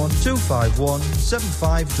 0191 251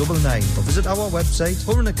 7599 or visit our website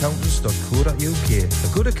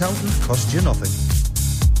huronaccountants.co.uk. A good accountant costs you nothing.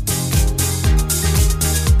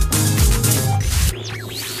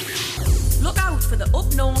 Look out for the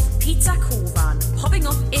Up North Pizza Covan, popping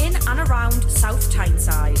up in and around South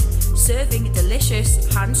Tyneside, serving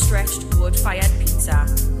delicious hand-stretched wood-fired pizza.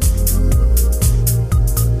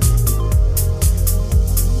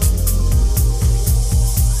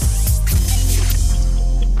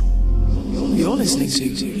 You're listening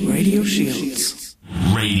to Radio Shields.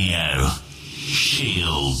 Radio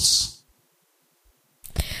Shields.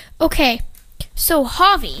 Okay, so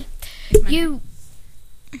Harvey,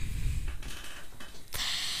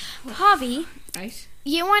 Right.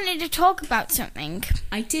 You wanted to talk about something.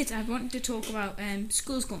 I did. I wanted to talk about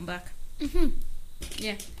schools going back. Mhm.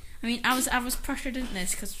 Yeah. I mean, I was pressured into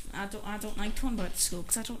this because I don't like talking about school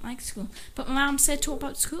because I don't like school. But my mum said talk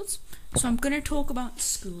about schools, so I'm going to talk about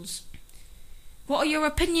schools. What are your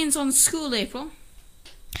opinions on school, April?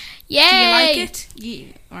 Yay! Do you like it?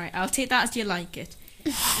 All right, I'll take that as you like it.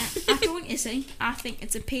 I don't, you see. I think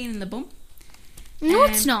it's a pain in the bum. No,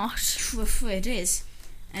 it's not. It is.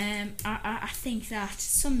 I think that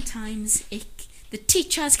sometimes the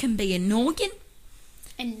teachers can be annoying.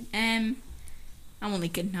 And I'm only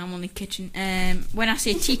kidding. When I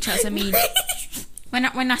say teachers, I mean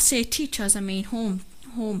when I say teachers, I mean home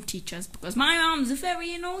teachers, because my mum's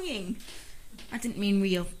very annoying. I didn't mean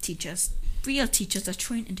real teachers. Real teachers are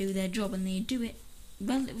trying to do their job and they do it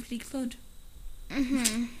relatively good.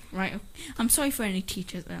 Right. I'm sorry for any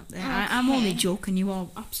teachers out there. I'm only joking. You are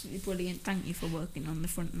absolutely brilliant. Thank you for working on the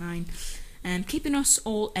front line and keeping us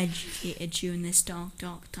all educated during this dark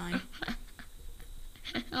time.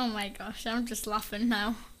 Oh my gosh, I'm just laughing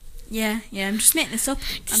now. Yeah, I'm just making this up.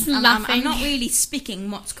 I'm not really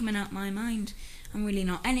speaking what's coming out my mind. I'm really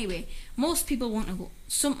not. Anyway, most people want to go.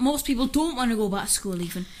 Most people don't want to go back to school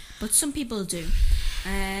even, but some people do.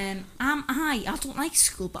 I don't like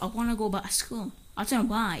school, but I want to go back to school. I don't know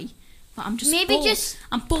why, but I'm just bored.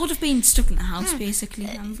 I'm bored of being stuck in the house. Basically,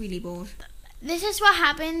 I'm really bored. This is what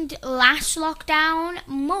happened last lockdown.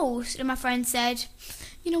 Most of my friends said,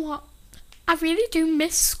 "You know what? I really do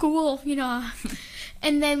miss school." You know,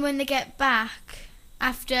 and then when they get back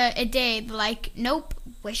after a day, they're like, "Nope,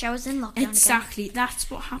 wish I was in lockdown." Exactly, that's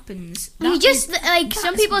what happens. You just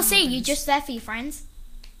some people say you're just there for your friends.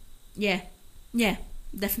 Yeah,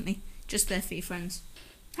 definitely, just there for your friends.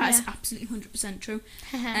 That is absolutely 100% true.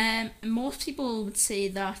 Most people would say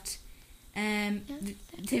that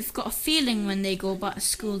they've got a feeling when they go back to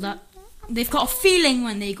school that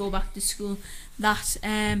that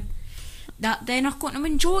they're not going to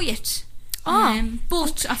enjoy it.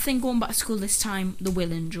 But I think going back to school this time they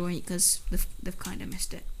will enjoy it because they've kind of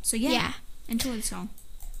missed it. So yeah, enjoy the song.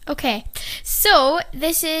 Okay, so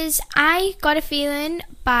this is I Got a Feeling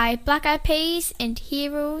by Black Eyed Peas and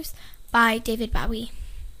Heroes by David Bowie.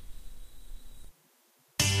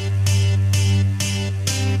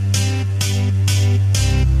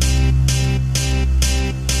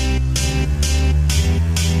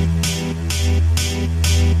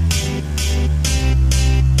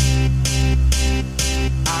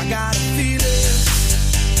 I got a feeling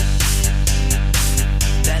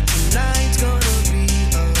that tonight's gonna be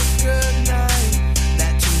a good night.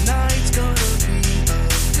 That tonight's gonna be a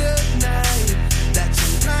good night. That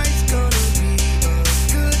tonight's gonna be a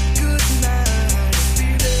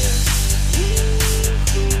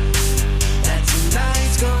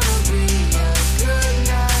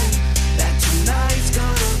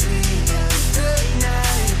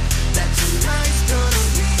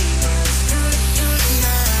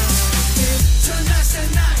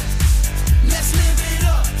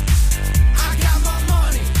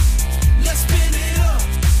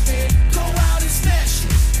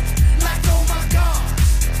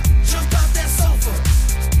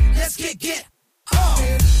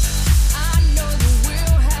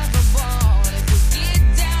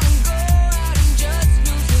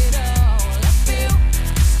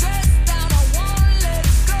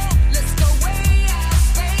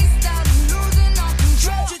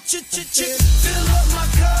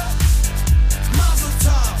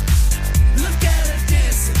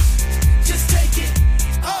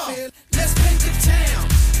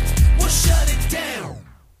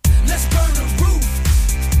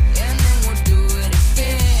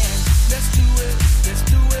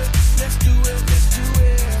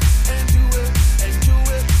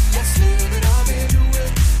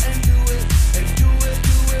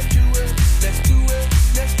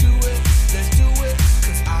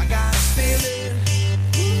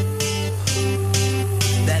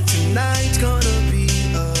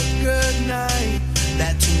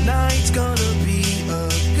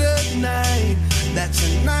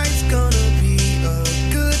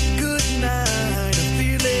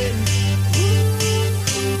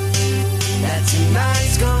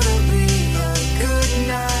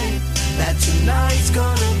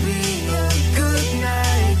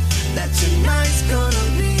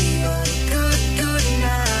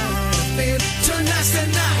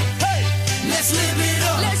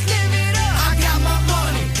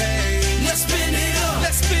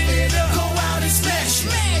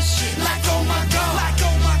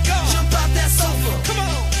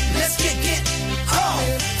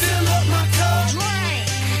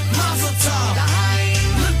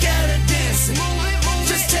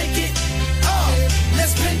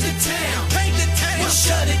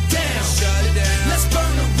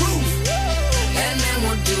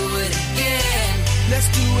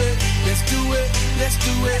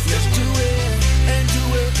it, let's do it, and do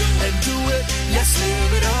it, and do it. Let's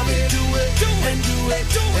live it up and do it, and do it,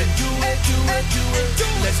 and do it, do it, do it.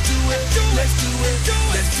 Let's do it, let's do it, let's do it, do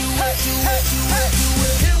it, do it, do it.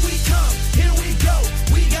 Here we come, here we go.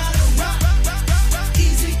 We gotta rock,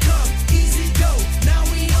 easy come, easy go. Now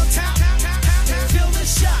we on top. Feel the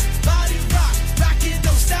shot, body rock, rockin',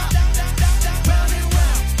 don't stop. Round and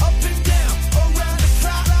round, up and down, around the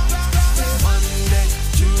clock. Monday,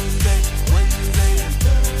 Tuesday, Wednesday, and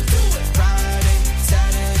Thursday, Friday,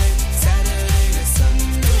 Saturday, Saturday to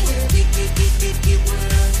Sunday. Get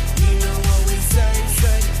with us, you know what we say.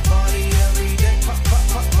 Party every day,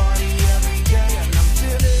 party every day, and I'm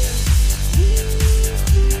feeling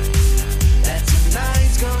that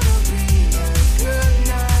tonight's gonna be a good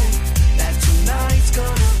night. That tonight's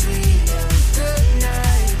gonna be a good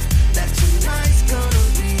night. That tonight's gonna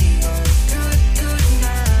be a good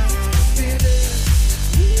night. I'm feeling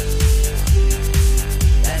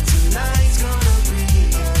that tonight's gonna be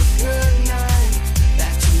a good night.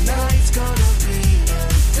 That tonight's gonna be a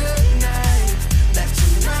good night. That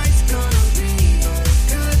tonight's gonna be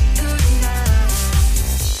a good night.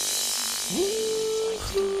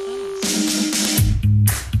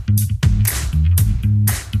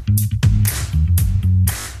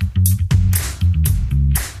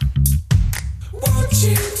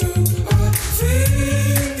 Watching through our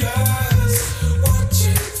fingers,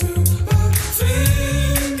 watching through our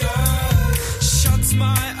fingers. Shut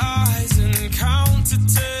my eyes and count to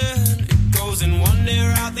 10. It goes in one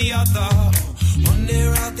ear out the other, one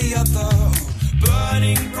ear out the other.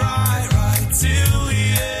 Burning bright right till the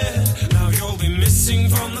end. Now you'll be missing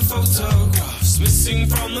from the photographs, missing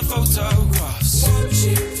from the photographs.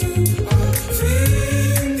 Watching through our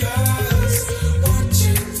fingers,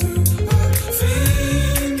 watching through our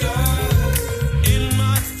fingers. In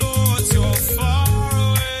my thoughts you're far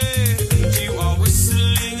away, and you are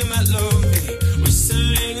whistling a melody,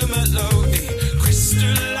 whistling a melody,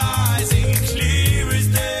 crystallizing clear as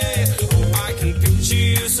day. Oh, I can picture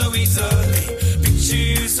you so easily, picture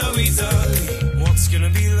you so easily. What's gonna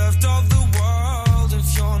be left of the world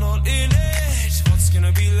if you're not in it? What's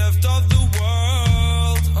gonna be left of the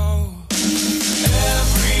world? Oh,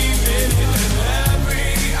 every minute and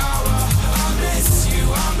every hour, I miss you,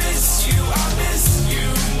 I miss you, I miss you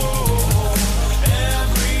more.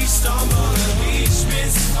 Every stumble and each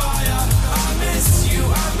misfire, I miss you,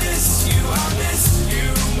 I miss you, I miss you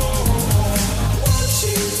more.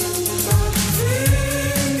 Watching through our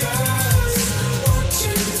fingers,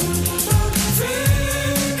 watching through our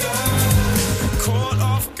fingers. Caught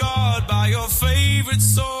off guard by your favorite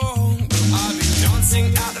song. I've been dancing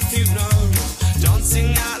at the funeral,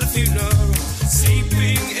 dancing at the funeral,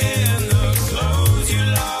 sleeping in the clothes you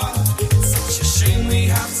love. It's such a shame we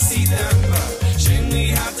have to see them, shame we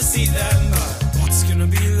have to see them. What's gonna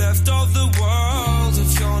be left of the world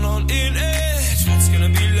if you're not in it? What's gonna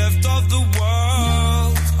be left of the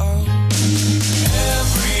world? Oh,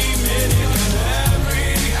 every minute and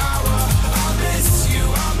every hour, I miss you,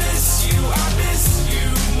 I miss you, I miss you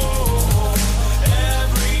more.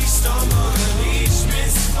 Every stumble and each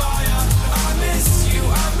misfire, I miss you,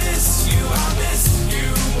 I miss you, I miss you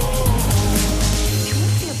more. You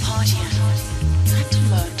won't be a party animal. You have to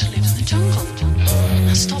learn to live in the jungle.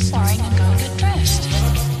 Now stop worrying and go and get dressed.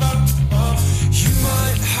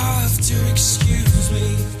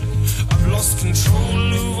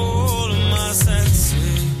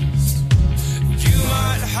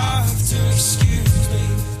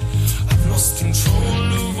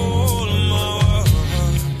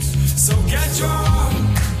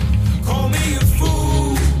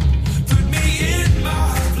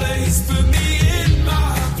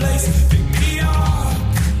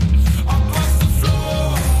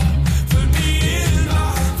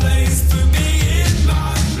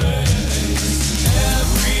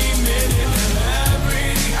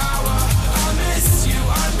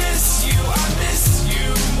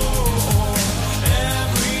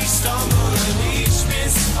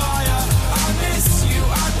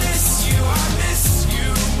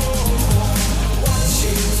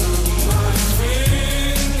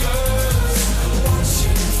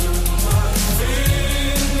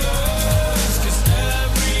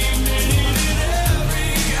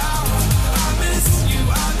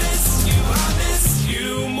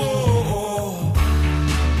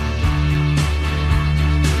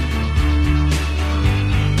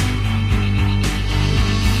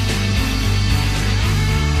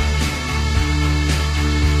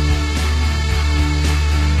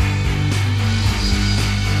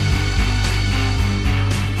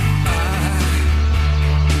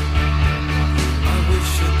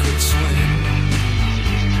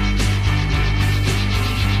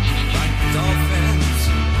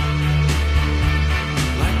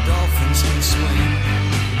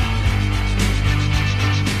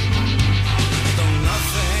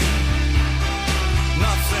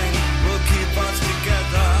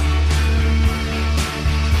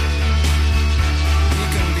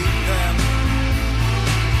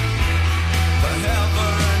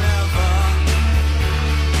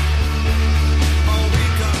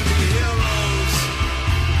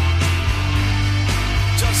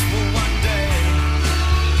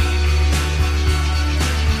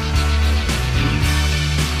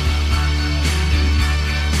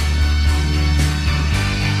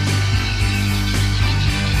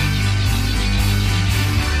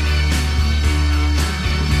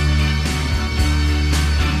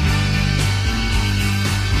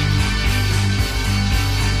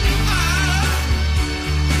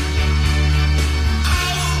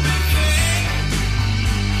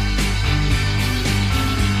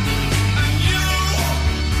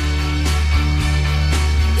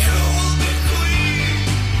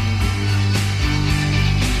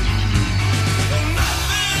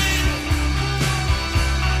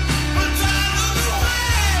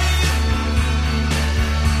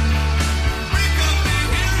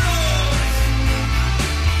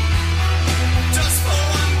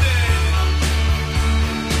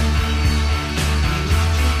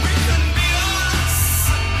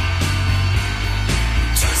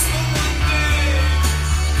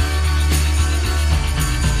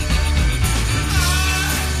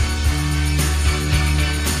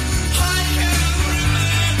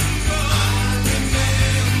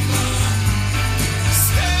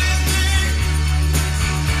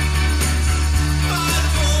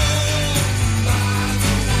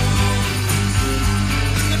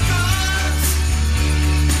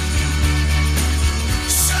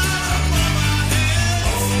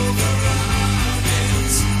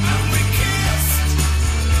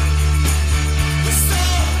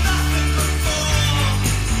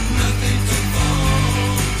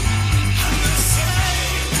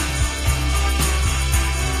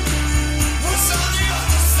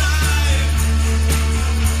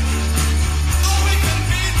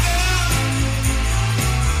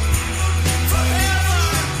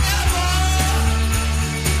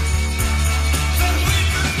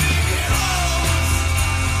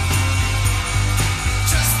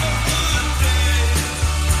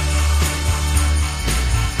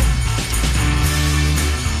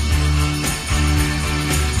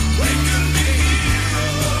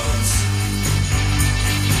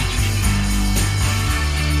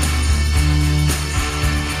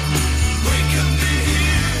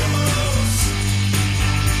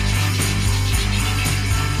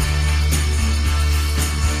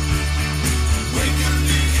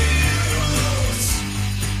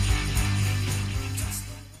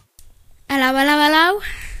 hello.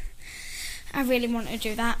 I really want to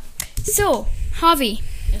do that. So, Harvey.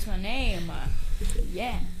 That's my name.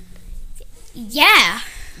 Yeah. Yeah.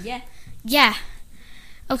 Yeah. Yeah.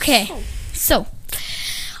 Okay. So,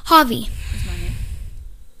 Harvey. That's my name.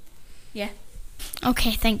 Yeah.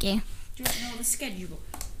 Okay, thank you. Do you want to know the schedule?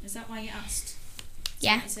 Is that why you asked?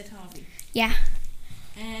 Yeah. I said Harvey. Yeah.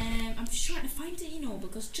 I'm just trying to find it,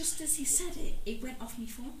 because just as you said it, it went off my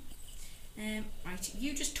phone. Right,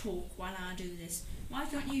 you just talk while I do this. Why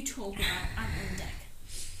don't you talk about Ant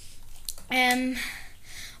on Deck?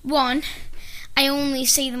 One, I only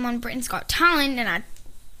see them on Britain's Got Talent, and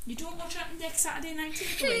You don't watch Ant on Deck Saturday night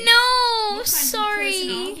anyway? No, What kind of person sorry.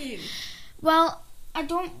 are you? Well, I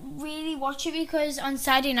don't really watch it because on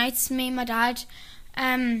Saturday nights, me and my dad,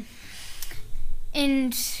 and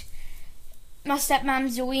my stepmom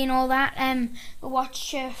Zoe and all that, we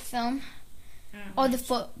watch a film. Or the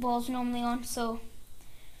football's normally on, so.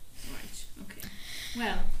 Right, okay.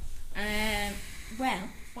 Well,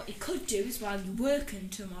 what you could do is while you're working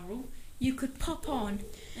tomorrow, you could pop on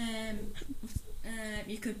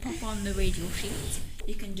the Radio Shield.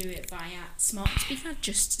 You can do it via smart speaker.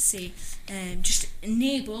 Just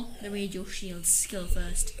enable the Radio Shield skill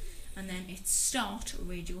first, and then it's start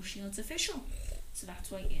Radio Shield's official. So that's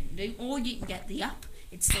what you can do. Or you can get the app.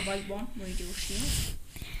 It's the right one, Radio Shield.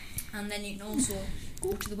 And then you can also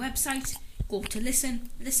go to the website, go to listen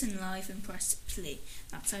live and press play.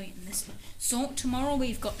 That's how you can listen. So tomorrow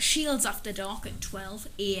we've got Shields After Dark at 12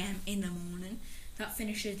 a.m. in the morning. That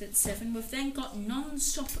finishes at 7. We've then got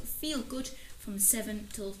non-stop Feel Good from 7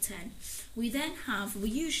 till 10. We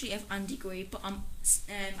usually have Andy Gray, but I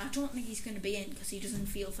don't think he's going to be in because he doesn't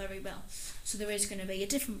feel very well. So there is going to be a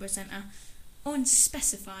different presenter,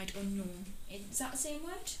 unspecified, unknown. Is that the same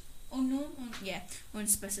word? Unknown?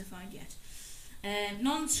 Unspecified yet.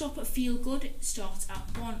 Non-stop Feel Good starts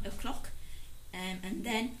at 1 o'clock. And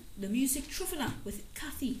then the Music Traveller with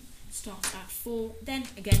Kathy starts at 4. Then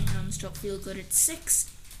again, non-stop Feel Good at 6.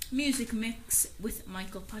 Music Mix with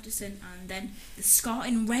Michael Patterson. And then the Ska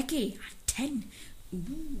and Reggae at 10.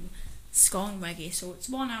 Ooh, Ska and Reggae. So it's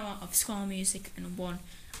 1 hour of Ska music and 1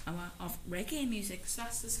 hour of reggae music. So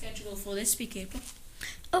that's the schedule for this week, April.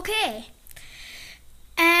 Okay.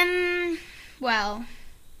 Well,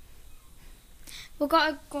 we've got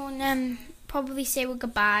to go and probably say our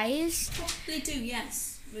goodbyes. They do,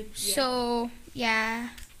 yes. So, yeah.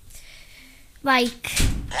 Like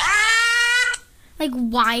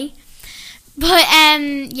why? But,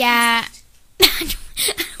 yeah. I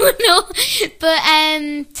don't know. But,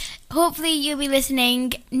 hopefully you'll be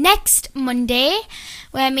listening next Monday,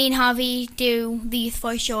 where me and Harvey do the Youth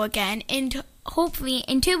Voice show again. And hopefully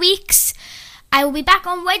in 2 weeks, I will be back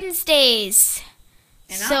on Wednesdays.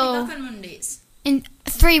 And I'll be back on Mondays. In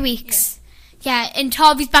 3 weeks. Yeah, and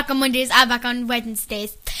Harvey's back on Mondays, I'm back on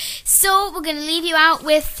Wednesdays. So we're going to leave you out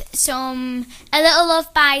with A Little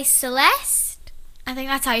Love by Celeste. I think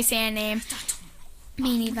that's how you say her name.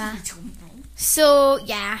 Me neither. So,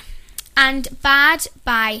 yeah. And Bad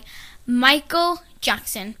by Michael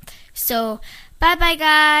Jackson. So, bye-bye,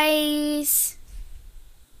 guys.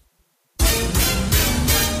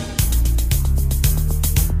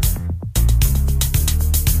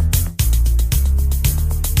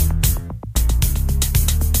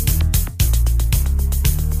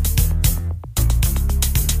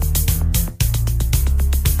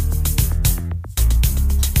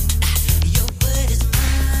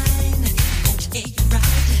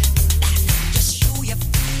 Just show your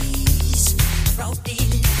face, proud